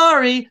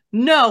 Sorry,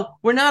 no,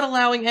 we're not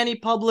allowing any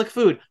public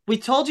food. We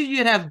told you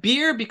you'd have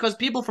beer because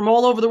people from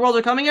all over the world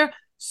are coming here.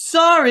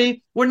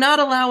 Sorry, we're not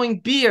allowing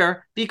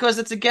beer because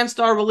it's against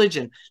our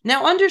religion.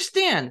 Now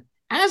understand,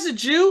 as a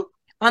Jew,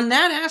 on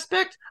that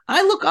aspect,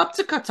 I look up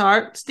to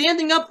Qatar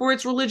standing up for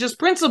its religious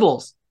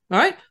principles. All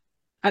right?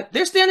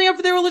 They're standing up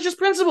for their religious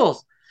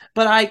principles.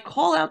 But I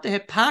call out the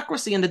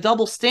hypocrisy and the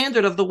double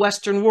standard of the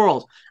Western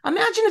world.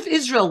 Imagine if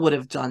Israel would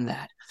have done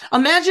that.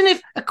 Imagine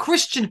if a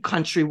Christian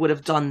country would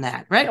have done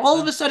that, right?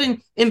 All of a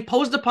sudden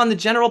imposed upon the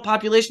general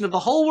population of the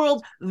whole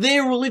world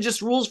their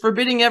religious rules,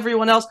 forbidding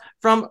everyone else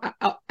from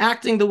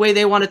acting the way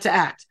they wanted to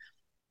act.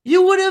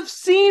 You would have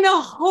seen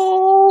a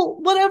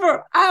whole,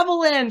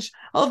 avalanche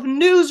of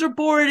news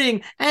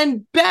reporting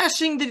and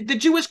bashing the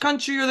Jewish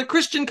country or the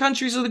Christian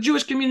countries or the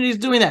Jewish communities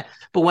doing that.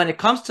 But when it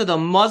comes to the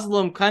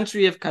Muslim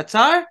country of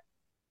Qatar,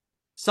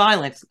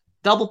 silence.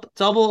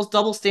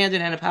 Double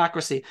standard and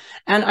hypocrisy.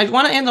 And I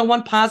want to end on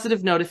one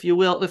positive note, if you'll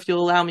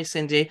allow me,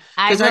 Cindy.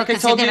 I will,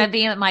 because you're going to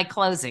be at my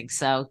closing.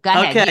 So go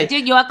ahead. Okay. You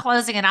do your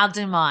closing and I'll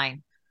do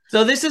mine.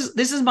 So this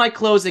is my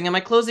closing. And my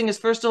closing is,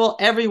 first of all,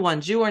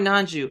 everyone, Jew or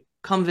non-Jew,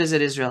 come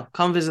visit Israel.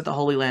 Come visit the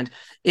Holy Land.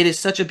 It is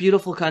such a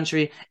beautiful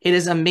country. It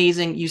is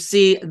amazing. You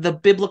see the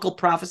biblical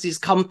prophecies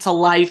come to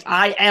life.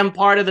 I am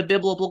part of the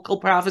biblical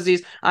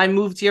prophecies. I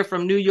moved here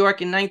from New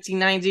York in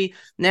 1990.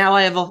 Now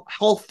I have a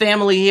whole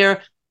family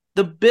here.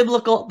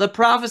 The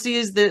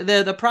prophecies,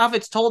 the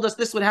prophets told us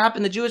this would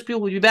happen. The Jewish people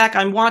would be back.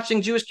 I'm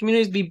watching Jewish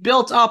communities be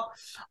built up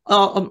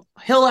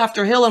hill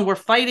after hill, and we're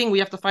fighting. We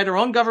have to fight our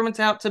own governments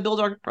out to build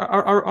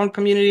our own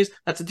communities.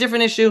 That's a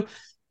different issue.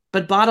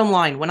 But bottom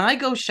line, when I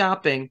go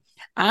shopping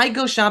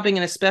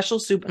in a special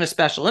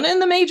and in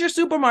the major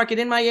supermarket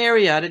in my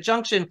area at a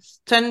junction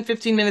 10,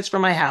 15 minutes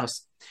from my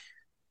house.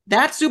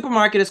 That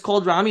supermarket is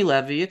called Rami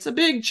Levi. It's a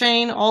big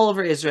chain all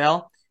over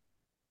Israel.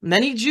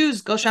 Many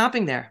Jews go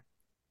shopping there.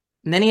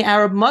 Many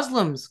Arab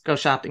Muslims go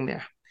shopping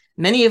there.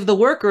 Many of the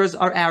workers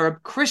are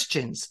Arab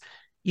Christians.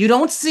 You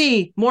don't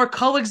see more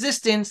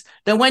coexistence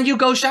than when you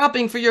go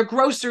shopping for your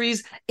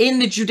groceries in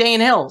the Judean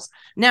hills.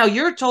 Now,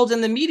 you're told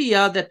in the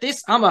media that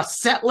I'm a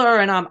settler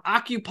and I'm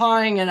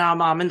occupying and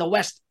I'm in the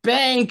West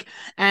Bank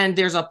and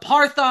there's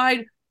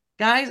apartheid.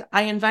 Guys,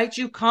 I invite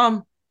you,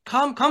 come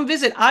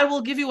visit. I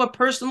will give you a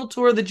personal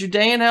tour of the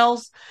Judean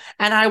hills,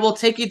 and I will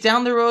take you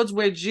down the roads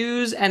where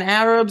Jews and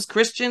Arabs,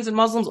 Christians and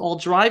Muslims all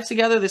drive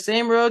together, the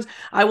same roads.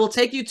 I will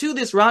take you to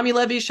this Rami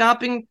Levi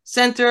shopping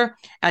center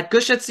at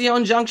Gush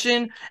Etzion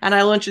Junction, and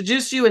I will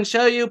introduce you and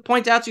show you,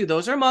 point out to you,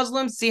 those are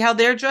Muslims. See how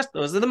they're dressed?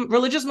 Those are the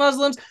religious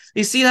Muslims.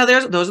 You see how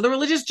those are the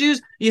religious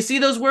Jews. You see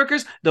those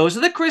workers? Those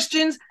are the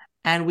Christians.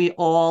 And we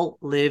all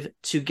live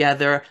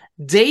together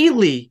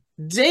daily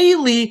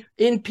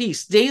in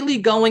peace, daily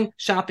going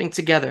shopping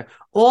together.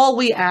 All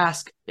we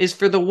ask is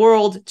for the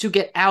world to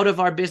get out of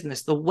our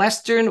business. The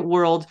Western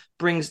world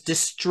brings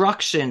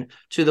destruction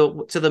to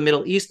the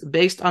Middle East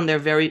based on their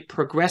very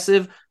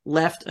progressive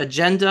left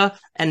agenda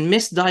and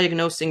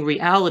misdiagnosing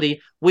reality,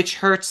 which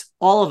hurts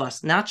all of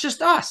us, not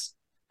just us,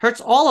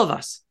 hurts all of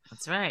us.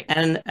 That's right.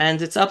 And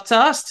it's up to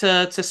us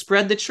to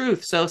spread the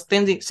truth. So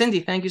Cindy,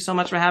 thank you so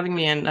much for having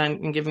me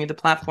and giving me the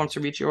platform to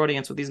reach your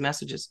audience with these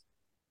messages.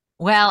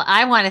 Well,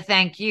 I want to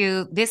thank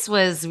you. This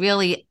was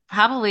really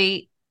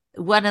probably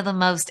one of the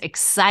most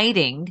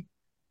exciting,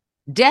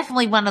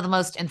 definitely one of the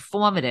most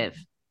informative,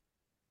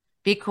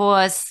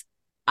 because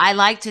I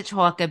like to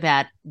talk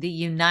about the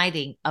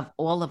uniting of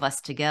all of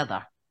us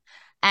together.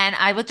 And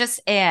I would just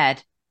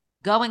add,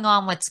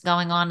 what's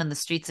going on in the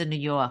streets of New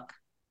York,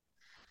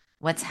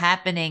 what's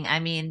happening.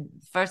 I mean,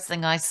 first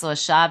thing I saw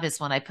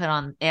Shabbos when I put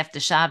on after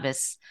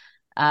Shabbos,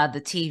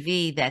 the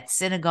TV, that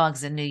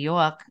synagogues in New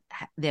York,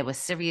 there were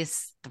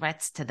serious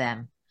threats to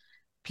them.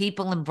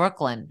 People in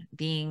Brooklyn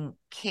being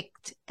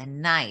kicked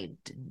and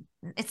knifed.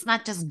 It's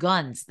not just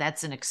guns.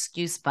 That's an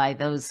excuse by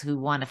those who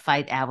want to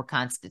fight our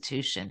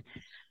Constitution.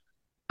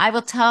 I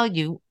will tell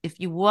you, if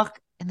you walk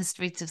in the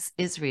streets of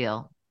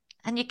Israel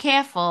and you're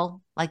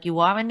careful, like you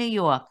are in New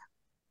York,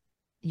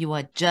 you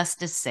are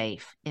just as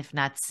safe, if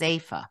not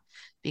safer,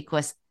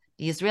 because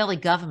the Israeli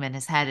government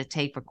has had to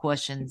take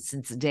precautions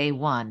since day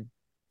one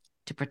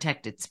to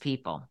protect its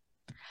people.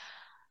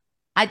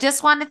 I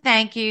just want to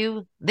thank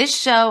you. This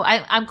show,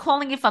 I'm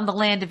calling you from the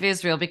land of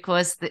Israel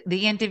because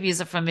the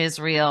interviews are from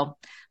Israel,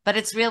 but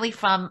it's really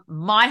from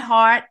my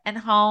heart and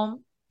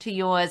home to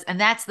yours. And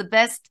that's the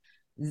best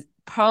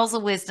Pearls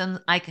of wisdom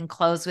I can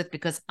close with,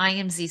 because I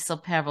am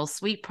Zisel Perel,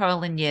 sweet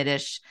pearl in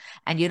Yiddish,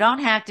 and you don't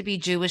have to be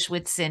Jewish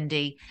with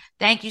Cindy.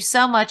 Thank you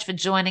so much for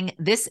joining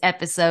this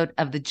episode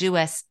of the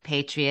Jewish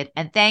Patriot,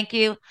 and thank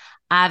you,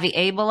 Avi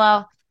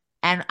Abelow.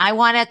 And I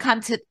want to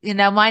come to,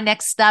 my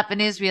next stop in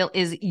Israel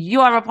is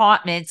your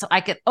apartment, so I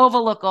can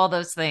overlook all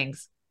those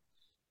things.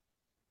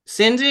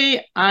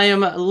 Cindy, I am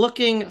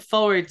looking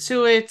forward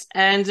to it.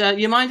 And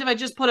you mind if I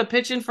just put a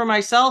pitch in for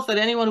myself that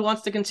anyone who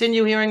wants to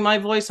continue hearing my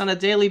voice on a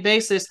daily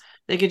basis,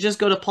 they can just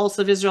go to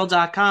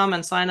pulseofisrael.com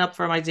and sign up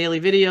for my daily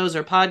videos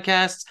or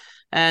podcasts.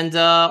 And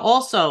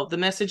also, the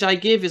message I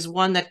give is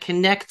one that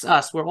connects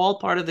us. We're all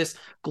part of this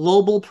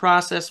global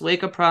process,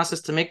 wake-up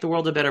process to make the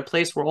world a better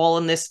place. We're all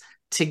in this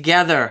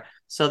together.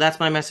 So that's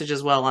my message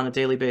as well on a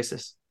daily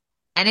basis.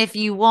 And if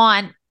you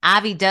want,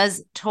 Avi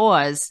does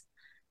tours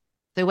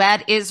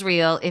throughout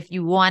Israel. If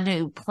you want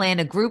to plan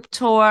a group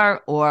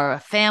tour or a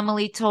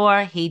family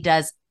tour, he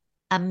does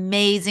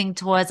amazing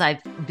tours.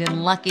 I've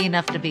been lucky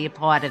enough to be a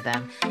part of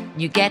them.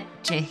 You get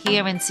to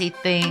hear and see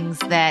things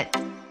that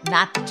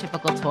not the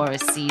typical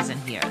tourist sees and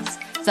hears.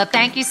 So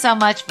thank you so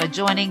much for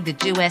joining the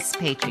Jewish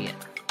Patriot.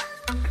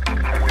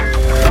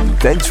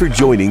 Thanks for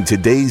joining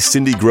today's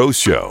Cindy Gross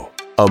Show,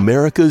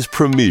 America's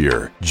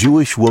premier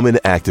Jewish woman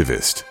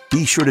activist.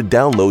 Be sure to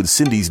download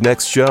Cindy's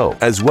next show,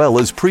 as well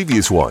as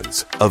previous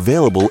ones,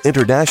 available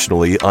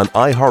internationally on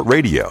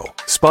iHeartRadio,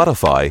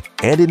 Spotify,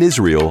 and in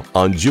Israel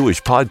on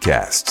Jewish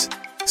podcasts.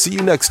 See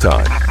you next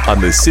time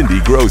on The Cindy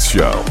Gross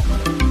Show.